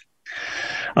fight.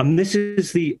 And this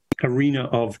is the arena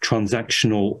of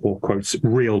transactional, or quotes,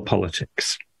 real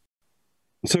politics.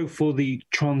 So for the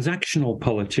transactional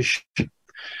politician,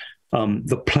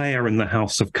 the player in the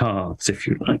house of cards, if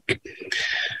you like,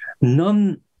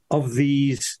 none of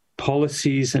these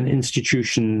policies and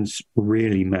institutions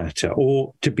really matter,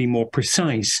 or to be more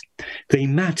precise, they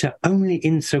matter only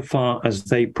insofar as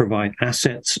they provide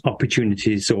assets,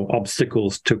 opportunities, or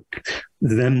obstacles to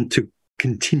them to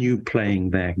continue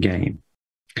playing their game.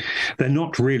 They're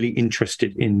not really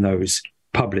interested in those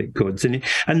public goods.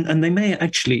 And they may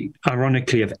actually,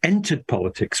 ironically, have entered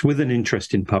politics with an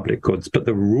interest in public goods, but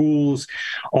the rules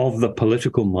of the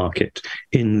political market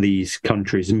in these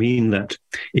countries mean that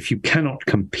if you cannot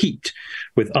compete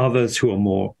with others who are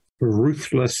more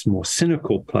ruthless, more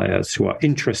cynical players who are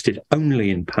interested only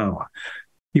in power,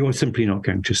 you are simply not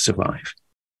going to survive.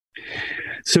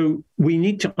 So we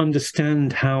need to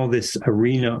understand how this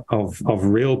arena of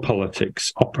real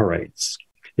politics operates.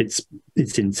 Its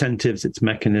incentives, its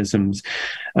mechanisms,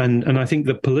 and I think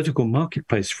the political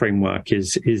marketplace framework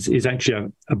is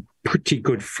actually a pretty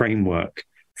good framework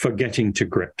for getting to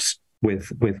grips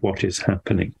with what is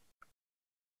happening.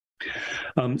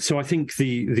 So I think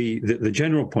the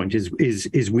general point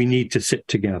is we need to sit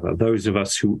together. Those of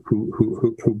us who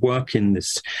work in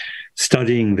this,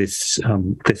 studying this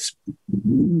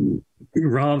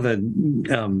rather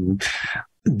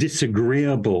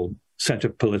disagreeable set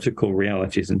of political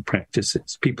realities and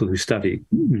practices, people who study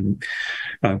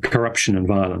corruption and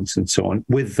violence and so on,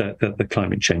 with the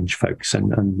climate change folks,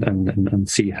 and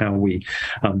see how we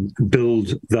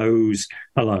build those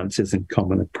alliances and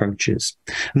common approaches.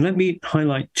 And let me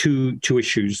highlight two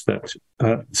issues that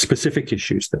specific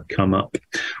issues that come up.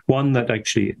 One that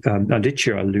actually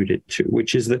Aditya alluded to,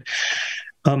 which is that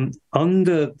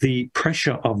under the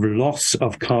pressure of loss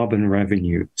of carbon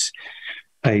revenues,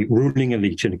 a ruling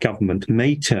elite in a government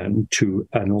may turn to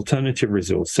an alternative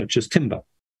resource such as timber.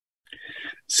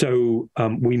 So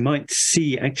we might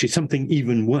see actually something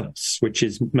even worse, which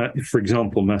is, for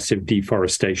example, massive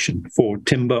deforestation for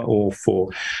timber, or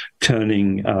for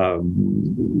turning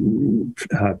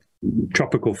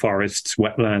tropical forests,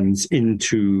 wetlands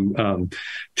into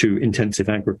to intensive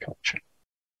agriculture,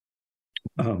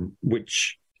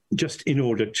 which just in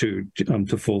order to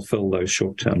fulfill those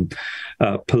short-term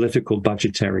political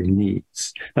budgetary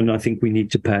needs. And I think we need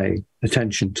to pay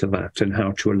attention to that and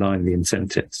how to align the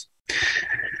incentives.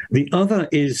 The other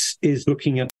is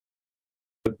looking at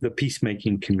the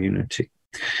peacemaking community,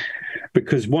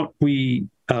 because what we,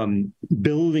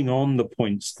 building on the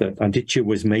points that Aditya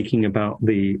was making about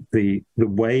the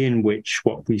way in which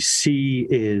what we see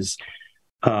is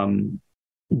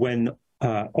when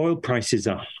oil prices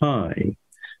are high,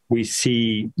 we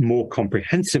see more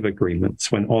comprehensive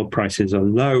agreements. When oil prices are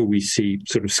low, we see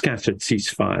sort of scattered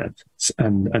ceasefires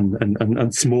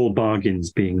and small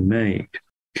bargains being made.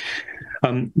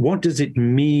 What does it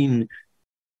mean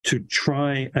to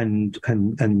try and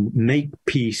make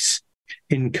peace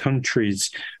in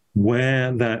countries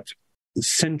where that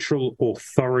central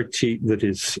authority that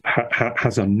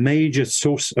has a major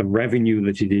source of revenue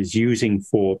that it is using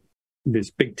for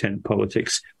this big tent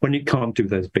politics, when it can't do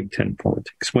those big tent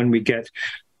politics, when we get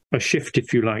a shift,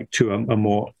 if you like, to a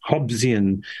more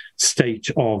Hobbesian state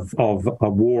of a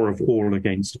war of all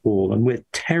against all, and we're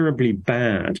terribly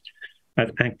bad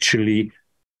at actually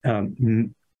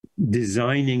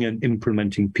designing and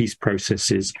implementing peace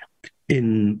processes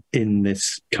in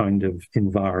this kind of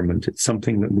environment. It's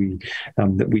something that we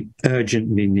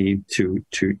urgently need to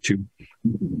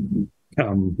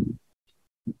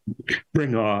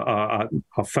bring our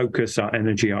focus, our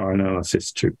energy, our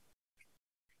analysis to.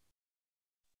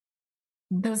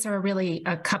 Those are really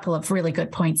a couple of really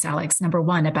good points, Alex. Number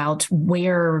one, about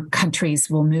where countries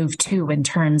will move to in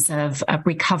terms of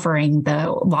recovering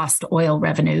the lost oil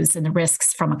revenues and the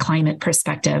risks from a climate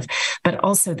perspective, but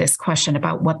also this question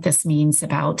about what this means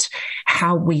about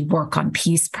how we work on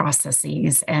peace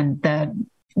processes and the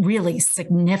really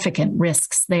significant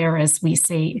risks there as we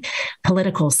see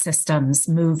political systems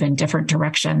move in different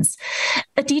directions.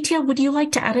 Aditya, would you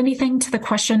like to add anything to the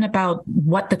question about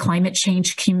what the climate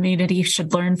change community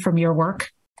should learn from your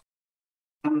work?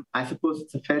 I suppose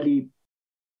it's a fairly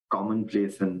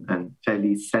commonplace and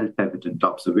fairly self-evident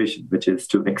observation, which is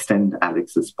to extend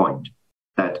Alex's point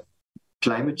that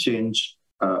climate change,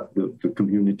 the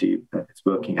community that is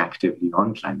working actively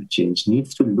on climate change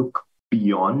needs to look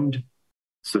beyond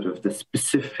sort of the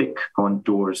specific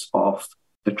contours of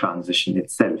the transition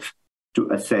itself to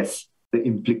assess the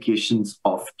implications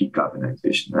of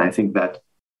decarbonization. And I think that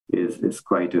is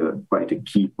quite a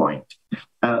key point.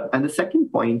 And the second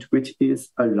point, which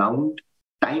is around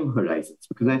time horizons,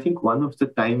 because I think one of the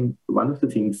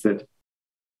things that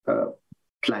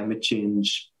climate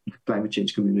change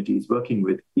community is working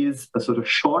with is a sort of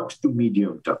short to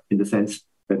medium term, in the sense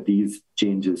that these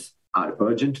changes are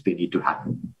urgent, they need to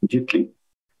happen immediately.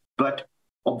 But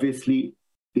obviously,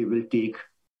 they will take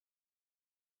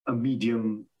a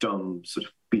medium-term sort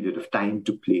of period of time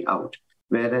to play out.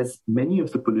 Whereas many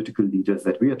of the political leaders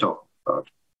that we are talking about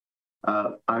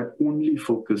are only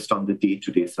focused on the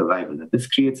day-to-day survival. And this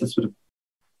creates a sort of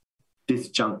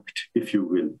disjunct, if you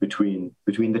will, between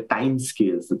the time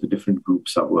scales that the different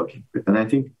groups are working with. And I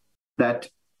think that,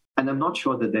 and I'm not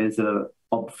sure that there's an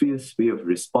obvious way of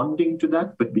responding to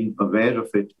that, but being aware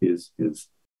of it is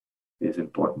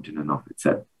important in and of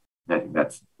itself. I think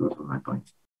those are my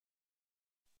points.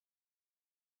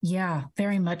 Yeah,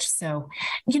 very much so.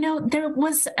 You know, there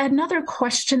was another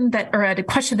question that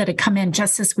had come in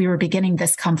just as we were beginning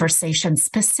this conversation,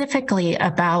 specifically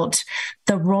about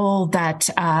the role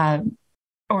that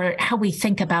or how we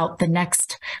think about the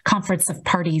next Conference of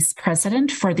Parties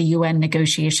president for the UN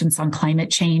negotiations on climate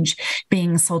change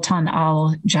being Sultan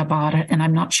Al-Jaber, and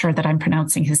I'm not sure that I'm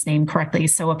pronouncing his name correctly,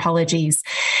 so apologies.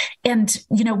 And,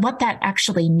 you know, what that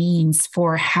actually means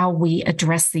for how we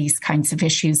address these kinds of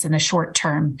issues in the short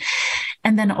term.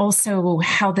 And then also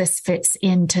how this fits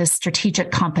into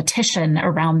strategic competition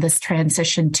around this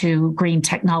transition to green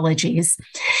technologies.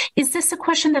 Is this a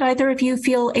question that either of you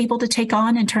feel able to take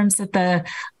on in terms of the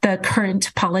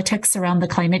current politics around the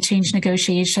climate change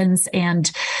negotiations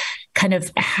and kind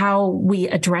of how we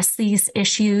address these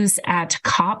issues at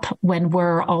COP when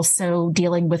we're also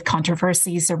dealing with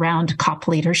controversies around COP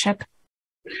leadership?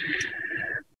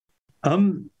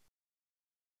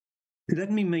 Let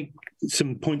me make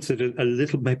some points that are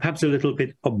perhaps a little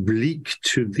bit oblique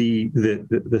to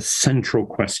the central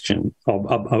question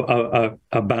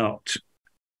about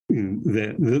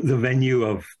the venue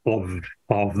of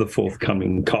the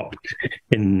forthcoming COP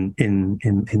in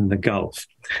the Gulf,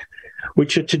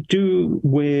 which are to do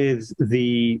with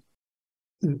the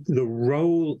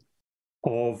role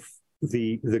of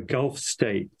the Gulf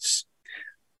states'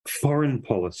 foreign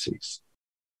policies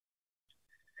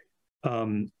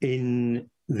in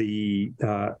the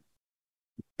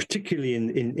particularly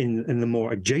in the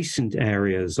more adjacent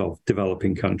areas of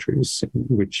developing countries,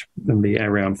 which and the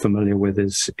area I'm familiar with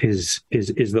is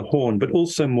the Horn, but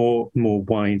also more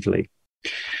widely.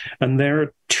 And there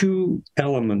are two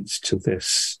elements to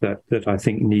this that I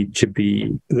think need to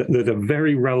be that are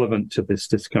very relevant to this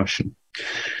discussion.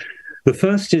 The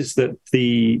first is that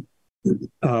the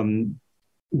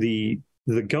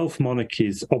Gulf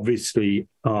monarchies obviously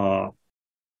are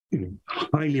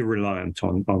highly reliant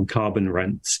on carbon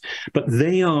rents, but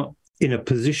they are in a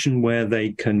position where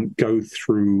they can go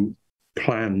through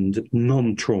planned,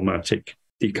 non-traumatic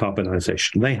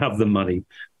decarbonization. They have the money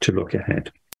to look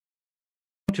ahead.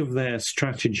 Part of their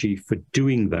strategy for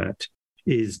doing that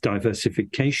is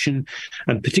diversification,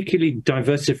 and particularly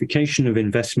diversification of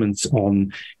investments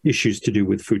on issues to do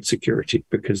with food security,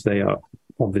 because they are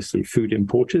obviously food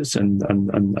importers and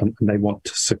they want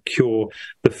to secure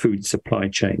the food supply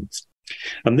chains.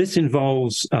 And this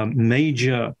involves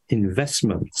major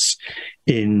investments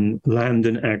in land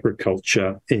and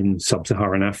agriculture in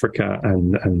sub-Saharan Africa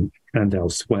and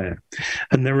elsewhere.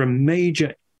 And there are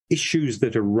major issues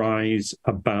that arise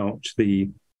about the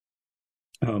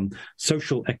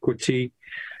social equity,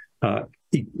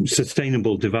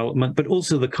 sustainable development, but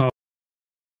also the carbon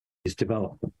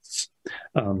developments.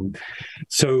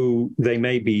 So they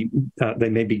may be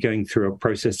going through a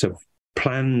process of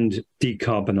planned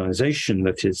decarbonization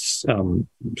that is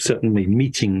certainly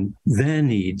meeting their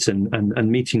needs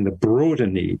and meeting the broader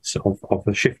needs of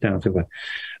the shift out of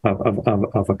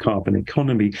a carbon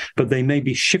economy, but they may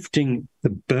be shifting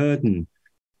the burden,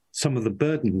 some of the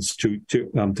burdens to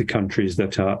countries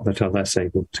that are less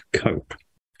able to cope.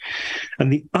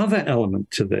 And the other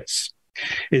element to this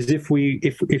is if we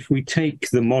take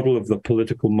the model of the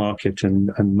political market and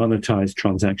monetize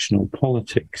transactional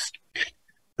politics,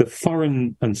 the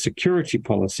foreign and security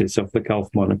policies of the Gulf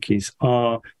monarchies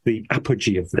are the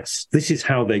apogee of this. This is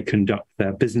how they conduct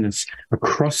their business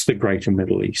across the greater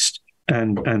Middle East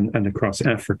and across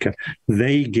Africa.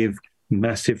 They give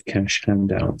massive cash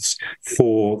handouts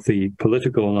for the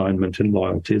political alignment and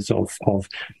loyalties of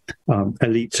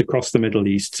elites across the Middle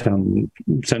East,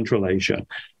 Central Asia,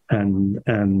 and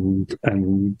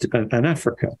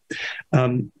Africa.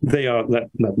 They are,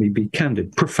 let me be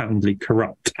candid, profoundly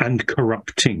corrupt and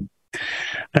corrupting.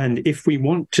 And if we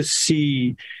want to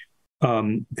see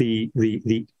the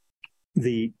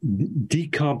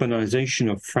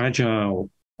decarbonization of fragile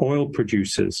oil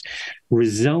producers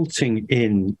resulting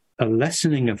in a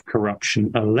lessening of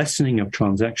corruption, a lessening of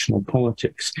transactional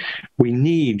politics, we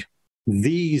need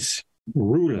these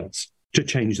rulers to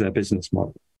change their business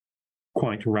model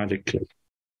quite radically.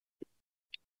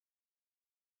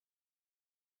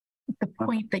 The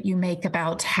point that you make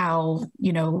about how,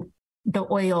 the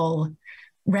oil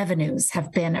revenues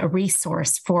have been a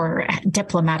resource for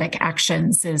diplomatic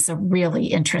actions is a really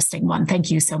interesting one. Thank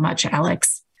you so much,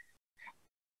 Alex.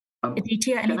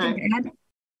 Aditya, anything to add?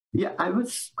 Yeah, I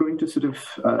was going to sort of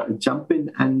jump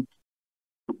in and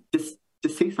just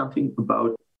say something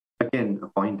about, again, a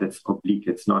point that's oblique.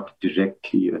 It's not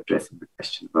directly addressing the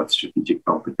question about strategic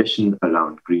competition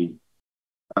around green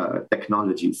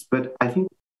technologies. But I think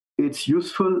it's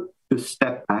useful to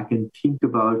step back and think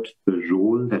about the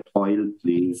role that oil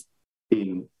plays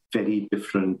in very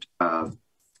different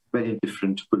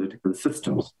political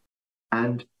systems.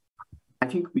 And I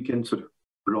think we can sort of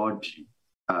broadly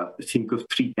think of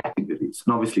three categories.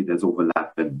 And obviously there's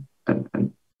overlap and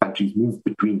countries move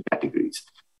between categories.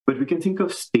 But we can think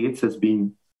of states as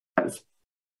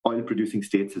oil-producing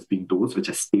states as being those which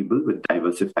are stable with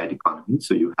diversified economies.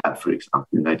 So you have, for example,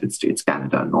 United States,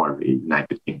 Canada, Norway,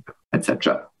 United Kingdom,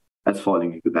 etc., as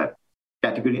falling into that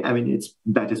category. I mean,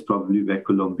 that is probably where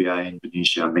Colombia,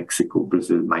 Indonesia, Mexico,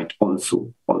 Brazil might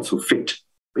also fit,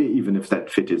 even if that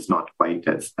fit is not quite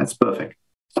as perfect.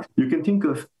 You can think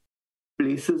of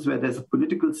places where there's a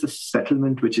political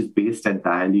settlement which is based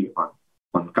entirely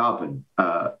on carbon,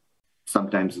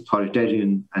 sometimes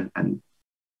authoritarian, and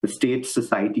the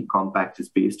state-society compact is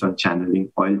based on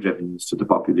channeling oil revenues to the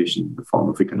population in the form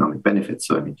of economic benefits.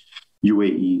 So, I mean,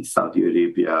 UAE, Saudi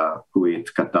Arabia, Kuwait,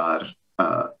 Qatar,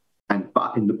 and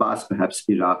in the past, perhaps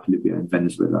Iraq, Libya, and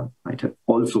Venezuela might have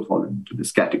also fallen into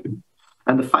this category.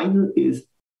 And the final is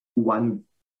one,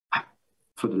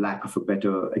 for the lack of a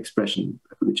better expression,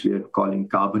 which we are calling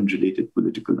carbon-related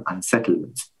political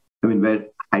unsettlements. I mean, where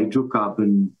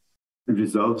hydrocarbon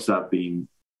reserves are being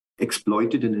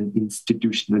exploited in an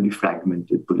institutionally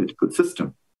fragmented political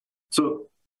system. So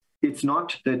it's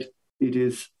not that it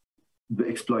is the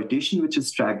exploitation which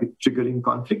is triggering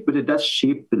conflict, but it does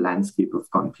shape the landscape of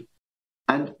conflict.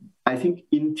 And I think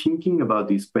in thinking about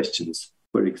these questions,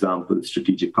 for example,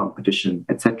 strategic competition,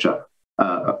 etc.,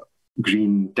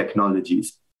 green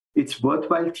technologies, it's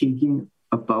worthwhile thinking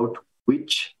about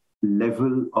which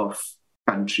level of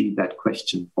country that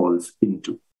question falls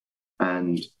into.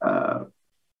 And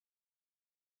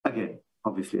again,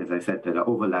 obviously, as I said, there are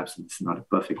overlaps, and it's not a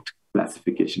perfect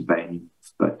classification by any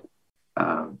means, but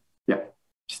yeah,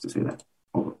 just to say that.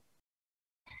 Over.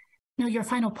 No, your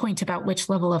final point about which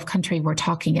level of country we're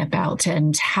talking about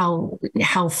and how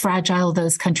fragile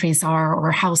those countries are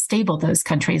or how stable those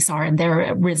countries are and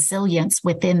their resilience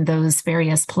within those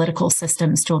various political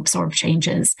systems to absorb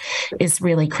changes is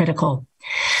really critical.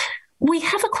 We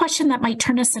have a question that might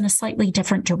turn us in a slightly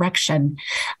different direction.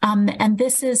 And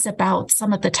this is about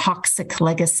some of the toxic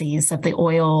legacies of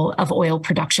oil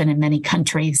production in many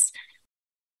countries.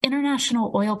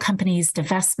 International oil companies'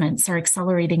 divestments are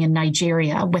accelerating in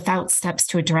Nigeria without steps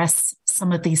to address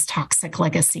some of these toxic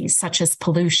legacies, such as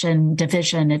pollution,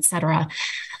 division, et cetera.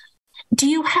 Do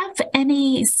you have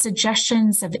any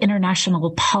suggestions of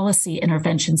international policy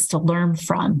interventions to learn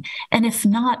from? And if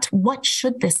not, what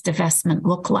should this divestment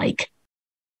look like?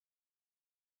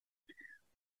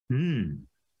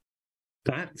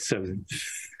 That's a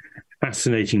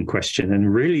fascinating question,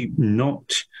 and really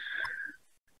not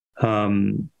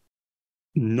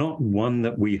one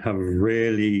that we have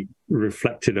really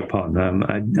reflected upon.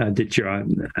 Aditya,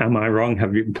 am I wrong?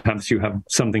 Perhaps you have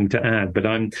something to add? But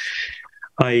I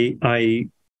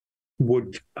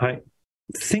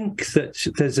think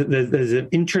that there's an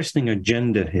interesting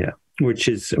agenda here, which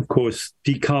is, of course,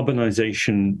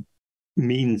 decarbonization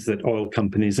means that oil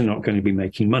companies are not going to be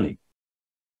making money.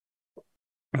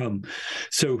 Of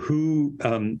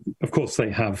course,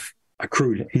 they have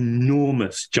accrued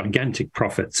enormous, gigantic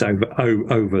profits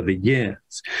over the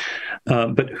years.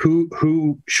 But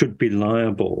who should be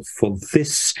liable for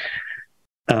this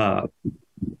cleaning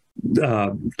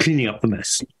up the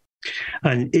mess?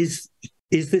 And is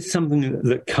this something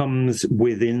that comes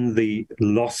within the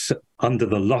under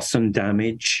the loss and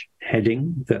damage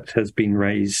heading that has been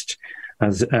raised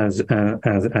as an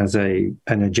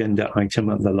agenda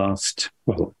item at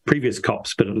the previous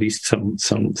COPs, but at least some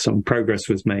progress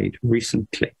was made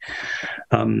recently.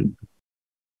 I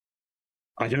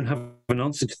don't have an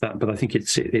answer to that, but I think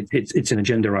it's an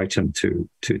agenda item to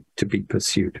be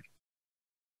pursued.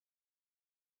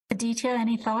 Aditya,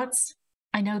 any thoughts?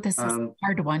 I know this is a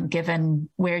hard one, given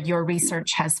where your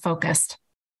research has focused.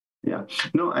 Yeah,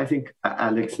 no, I think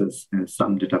Alex has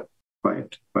summed it up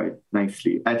quite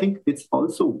nicely. I think it's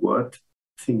also worth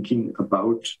thinking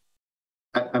about,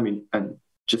 and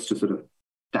just to sort of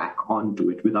tack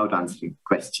onto it without answering the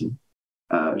question,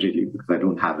 really, because I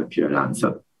don't have a clear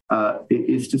answer,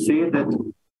 is to say that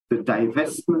the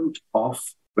divestment of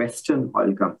Western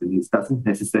oil companies doesn't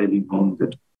necessarily mean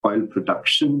that oil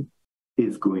production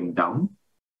is going down.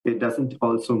 It doesn't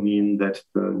also mean that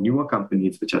the newer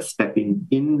companies which are stepping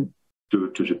in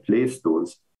to replace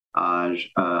those are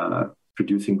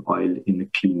producing oil in a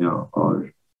cleaner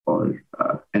or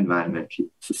environmentally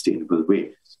sustainable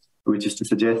way, which is to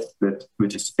say that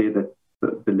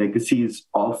the legacies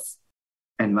of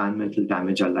environmental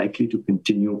damage are likely to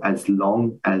continue as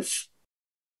long as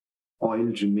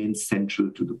oil remains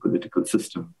central to the political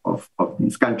system of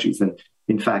these countries. And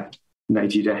in fact,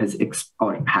 Nigeria has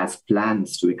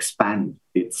plans to expand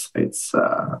its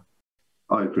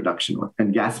oil production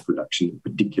and gas production in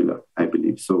particular, I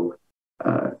believe. So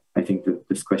I think that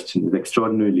this question is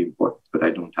extraordinarily important, but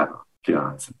I don't have a clear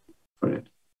answer for it.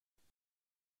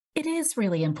 It is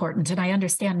really important, and I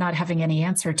understand not having any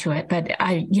answer to it, but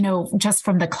just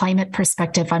from the climate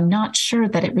perspective, I'm not sure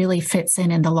that it really fits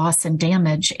in the loss and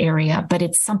damage area, but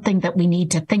it's something that we need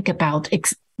to think about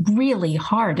really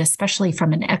hard, especially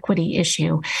from an equity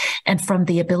issue and from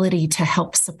the ability to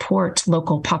help support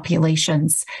local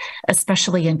populations,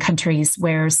 especially in countries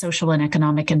where social and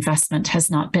economic investment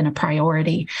has not been a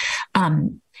priority.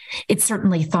 It's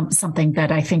certainly something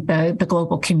that I think the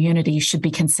global community should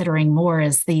be considering more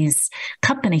as these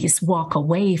companies walk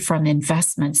away from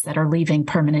investments that are leaving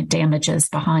permanent damages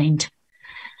behind.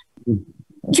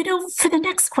 For the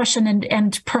next question,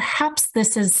 and perhaps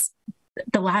this is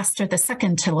the last or the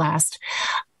second to last,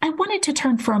 I wanted to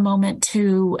turn for a moment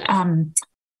to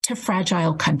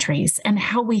fragile countries and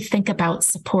how we think about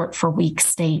support for weak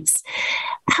states.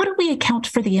 How do we account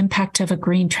for the impact of a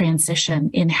green transition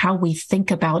in how we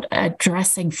think about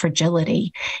addressing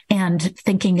fragility and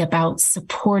thinking about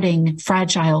supporting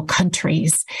fragile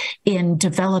countries in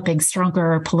developing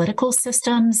stronger political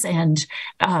systems and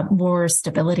more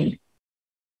stability?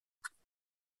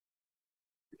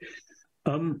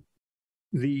 A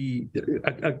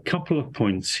couple of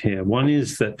points here. One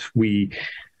is that we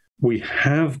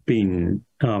have been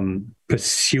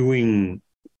pursuing,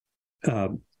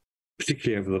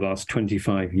 particularly over the last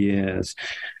 25 years,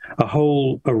 a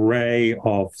whole array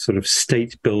of sort of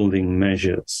state-building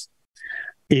measures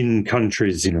in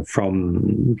countries,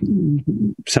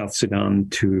 from South Sudan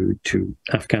to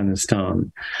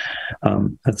Afghanistan,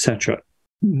 etc.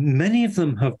 Many of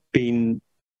them have been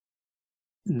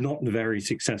not very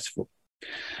successful.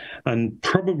 And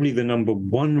probably the number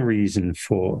one reason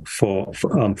for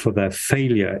their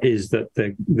failure is that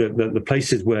the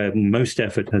places where most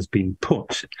effort has been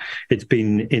put, it's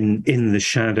been in the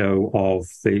shadow of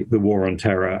the war on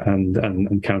terror and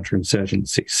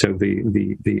counterinsurgency. So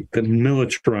the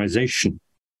militarization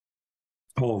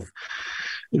of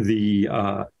the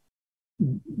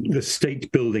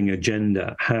state building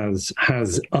agenda has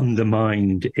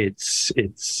undermined its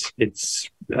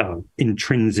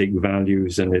intrinsic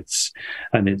values and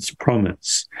its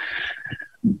promise.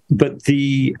 But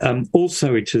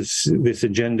also this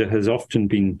agenda has often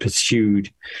been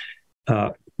pursued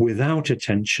without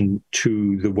attention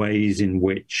to the ways in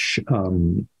which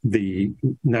the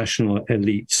national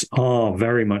elites are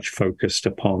very much focused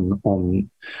on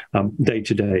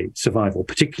day-to-day survival,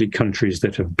 particularly countries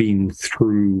that have been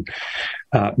through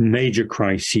major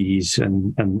crises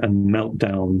and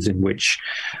meltdowns in which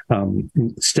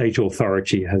state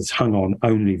authority has hung on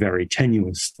only very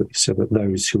tenuously, so that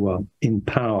those who are in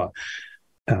power,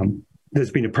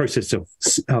 there's been a process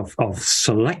of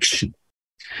selection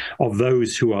of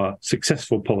those who are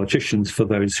successful politicians for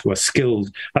those who are skilled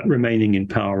at remaining in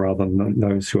power rather than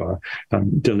those who are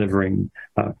delivering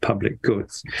public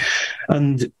goods.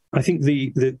 And I think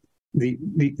the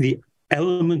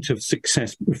element of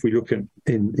success, if we look at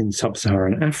in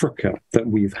sub-Saharan Africa, that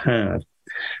we've had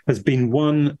has been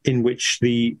one in which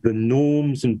the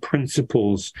norms and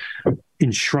principles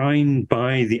enshrined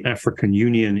by the African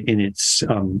Union in its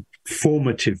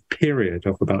formative period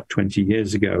of about 20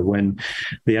 years ago, when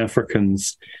the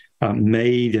Africans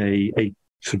made a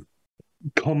sort of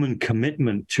common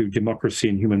commitment to democracy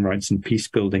and human rights and peace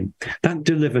building, that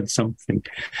delivered something.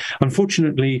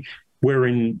 Unfortunately, we're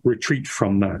in retreat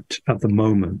from that at the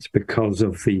moment because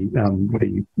of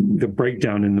the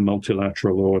breakdown in the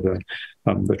multilateral order,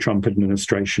 the Trump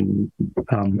administration,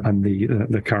 and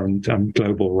the current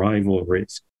global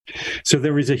rivalries. So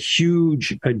there is a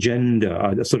huge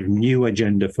agenda, a sort of new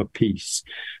agenda for peace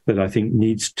that I think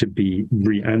needs to be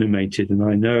reanimated. And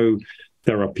I know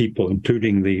there are people,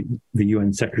 including the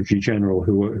UN Secretary General,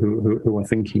 who are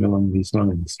thinking along these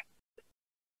lines.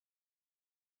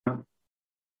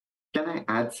 Can I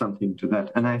add something to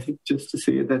that? And I think just to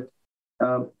say that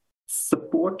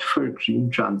support for green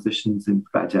transitions in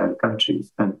fragile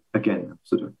countries, and again,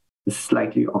 sort of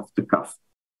slightly off the cuff,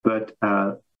 but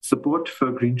support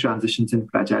for green transitions in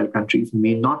fragile countries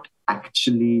may not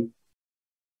actually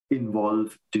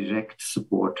involve direct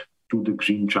support to the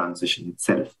green transition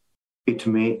itself. It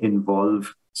may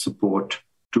involve support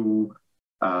to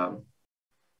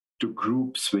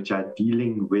groups which are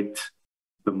dealing with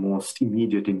the most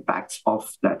immediate impacts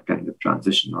of that kind of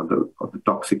transition, or the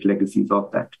toxic legacies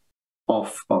of that,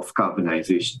 of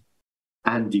carbonization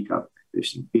and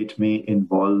decarbonization. It may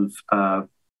involve,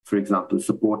 for example,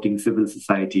 supporting civil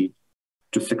society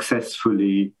to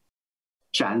successfully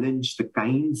challenge the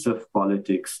kinds of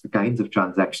politics, the kinds of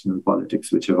transactional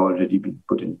politics which have already been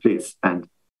put in place. And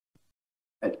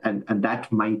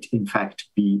that might, in fact,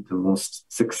 be the most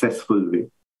successful way,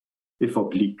 if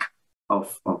oblique,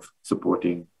 of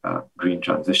supporting green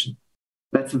transition.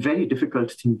 That's a very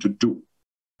difficult thing to do.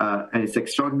 And it's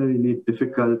extraordinarily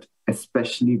difficult,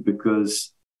 especially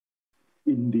because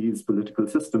in these political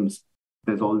systems,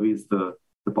 there's always the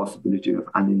possibility of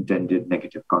unintended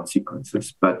negative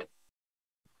consequences. But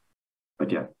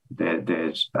yeah, therein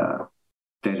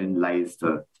lies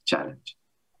the challenge.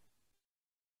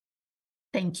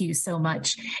 Thank you so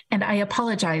much. And I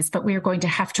apologize, but we are going to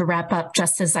have to wrap up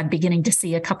just as I'm beginning to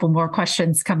see a couple more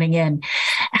questions coming in.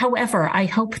 However, I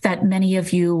hope that many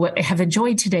of you have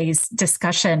enjoyed today's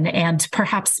discussion and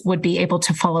perhaps would be able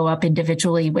to follow up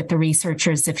individually with the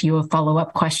researchers if you have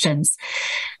follow-up questions.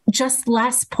 Just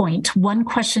last point, one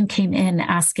question came in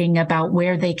asking about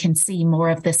where they can see more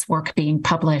of this work being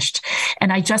published.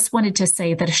 And I just wanted to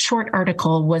say that a short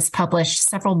article was published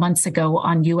several months ago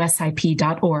on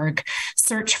usip.org.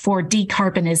 Search for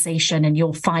decarbonization and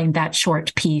you'll find that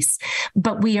short piece.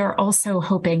 But we are also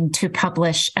hoping to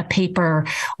publish a paper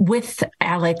with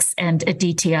Alex and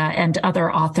Aditya and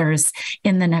other authors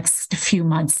in the next few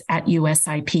months at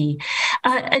USIP.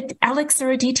 Alex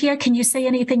or Aditya, can you say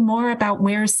anything more about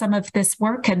where some of this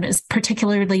work, and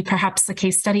particularly perhaps the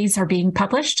case studies, are being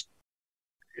published?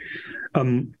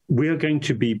 We are going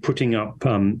to be putting up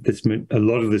a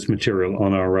lot of this material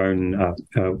on our own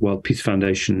World Peace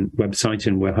Foundation website,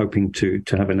 and we're hoping to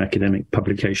have an academic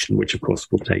publication, which of course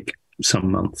will take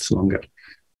some months longer.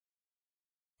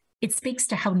 It speaks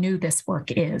to how new this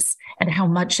work is and how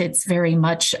much it's very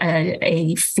much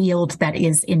a field that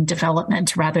is in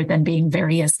development rather than being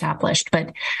very established.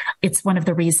 But it's one of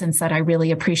the reasons that I really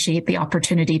appreciate the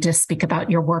opportunity to speak about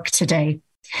your work today.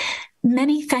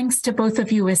 Many thanks to both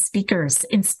of you as speakers.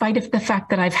 In spite of the fact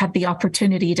that I've had the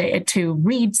opportunity to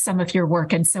read some of your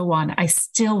work and so on, I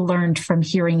still learned from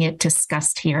hearing it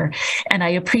discussed here. And I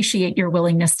appreciate your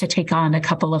willingness to take on a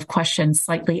couple of questions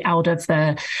slightly out of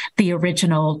the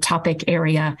original topic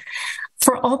area.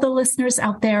 For all the listeners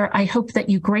out there, I hope that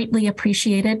you greatly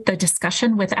appreciated the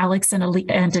discussion with Alex and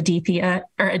Aditya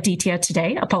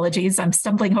today. Apologies, I'm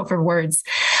stumbling over words.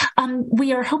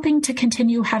 We are hoping to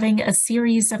continue having a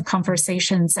series of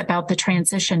conversations about the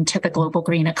transition to the global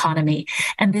green economy.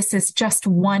 And this is just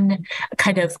one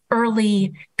kind of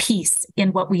early piece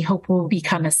in what we hope will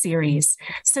become a series.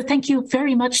 So thank you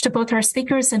very much to both our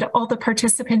speakers and all the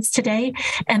participants today.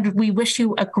 And we wish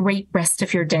you a great rest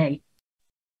of your day.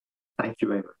 Thank you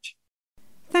very much.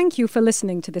 Thank you for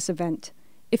listening to this event.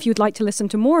 If you'd like to listen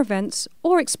to more events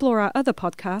or explore our other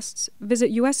podcasts,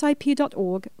 visit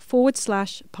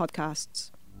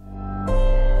usip.org/podcasts.